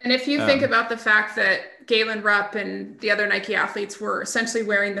better. And if you think about the fact that Galen Rupp and the other Nike athletes were essentially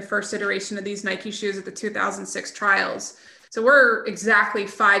wearing the first iteration of these Nike shoes at the 2006 trials. So we're exactly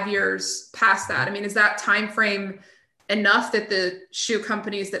 5 years past that. I mean, is that time frame enough that the shoe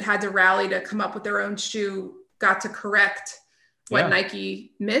companies that had to rally to come up with their own shoe got to correct what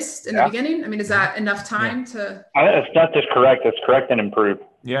Nike missed in the beginning? I mean, is that enough time to? It's not just correct; it's correct and improve.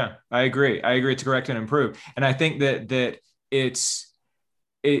 Yeah, I agree. It's correct and improve, and I think that it's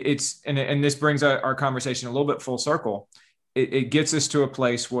and this brings our conversation a little bit full circle. It gets us to a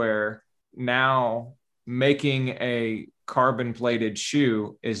place where now making a carbon plated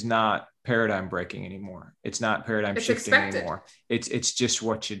shoe is not paradigm breaking anymore. It's not paradigm shifting anymore. It's just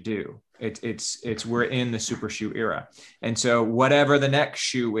what you do. It's we're in the super shoe era. And so whatever the next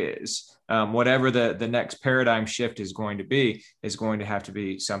shoe is, whatever the next paradigm shift is going to have to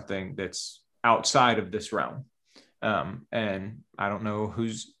be something that's outside of this realm. And I don't know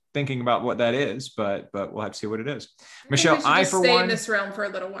who's thinking about what that is, but we'll have to see what it is. Michelle, I for stay one in this realm for a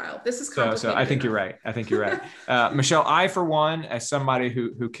little while. This is complicated. So I think you're right. Michelle, I for one, as somebody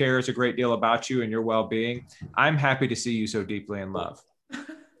who cares a great deal about you and your well-being, I'm happy to see you so deeply in love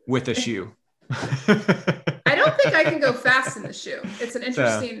with a shoe. I don't think I can go fast in the shoe. It's an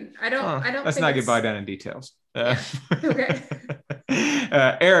interesting. I don't. Let's not get bogged down in details. Okay.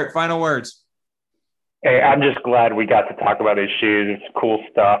 Eric, final words. Hey, I'm just glad we got to talk about these shoes. It's cool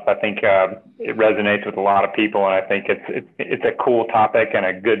stuff. I think it resonates with a lot of people, and I think it's a cool topic and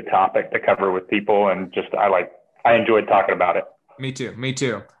a good topic to cover with people. And just I enjoyed talking about it. Me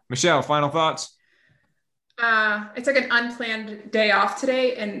too. Michelle, final thoughts? I took an unplanned day off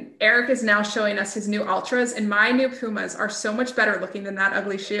today, and Eric is now showing us his new Ultras, and my new Pumas are so much better looking than that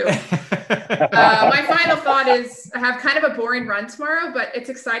ugly shoe. My final thought is I have kind of a boring run tomorrow, but it's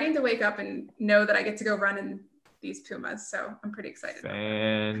exciting to wake up and know that I get to go run in these Pumas. So I'm pretty excited.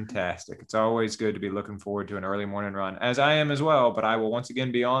 Fantastic. It's always good to be looking forward to an early morning run, as I am as well, but I will once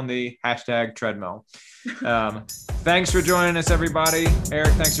again be on the #treadmill. Thanks for joining us, everybody. Eric,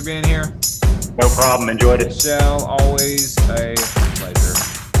 thanks for being here. No problem. Enjoyed it. Michelle, always a pleasure.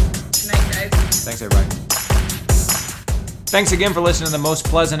 Good night, guys. Thanks, everybody. Thanks again for listening to the Most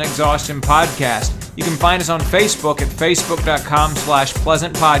Pleasant Exhaustion podcast. You can find us on Facebook at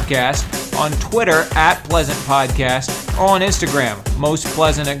facebook.com/pleasantpodcast, on Twitter @pleasantpodcast, or on Instagram, Most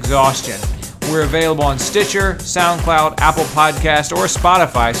Pleasant Exhaustion. We're available on Stitcher, SoundCloud, Apple Podcast, or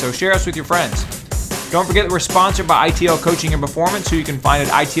Spotify, so share us with your friends. Don't forget that we're sponsored by ITL Coaching and Performance, who you can find at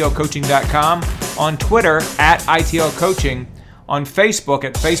itlcoaching.com, on Twitter @ITLCoaching, on Facebook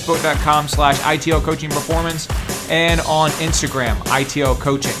at facebook.com/ITLCoachingPerformance, and on Instagram, ITL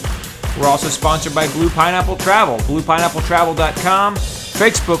Coaching. We're also sponsored by Blue Pineapple Travel, bluepineappletravel.com,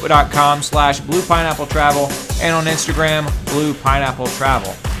 facebook.com/bluepineappletravel, and on Instagram, Blue Pineapple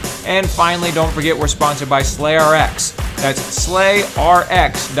Travel. And finally, don't forget we're sponsored by SlayRx. That's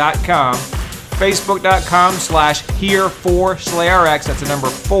slayrx.com, facebook.com/here4SlayRx, that's the number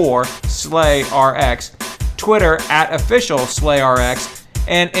 4, SlayRx, Twitter @officialSlayRx,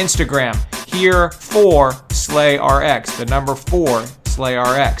 and Instagram, here4SlayRx, the number 4,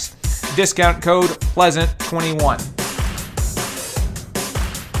 SlayRx. Discount code PLEASANT21.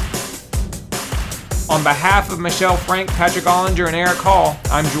 On behalf of Michelle Frank, Patrick Ollinger, and Eric Hall,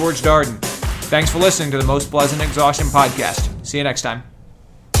 I'm George Darden. Thanks for listening to the Most Pleasant Exhaustion podcast. See you next time.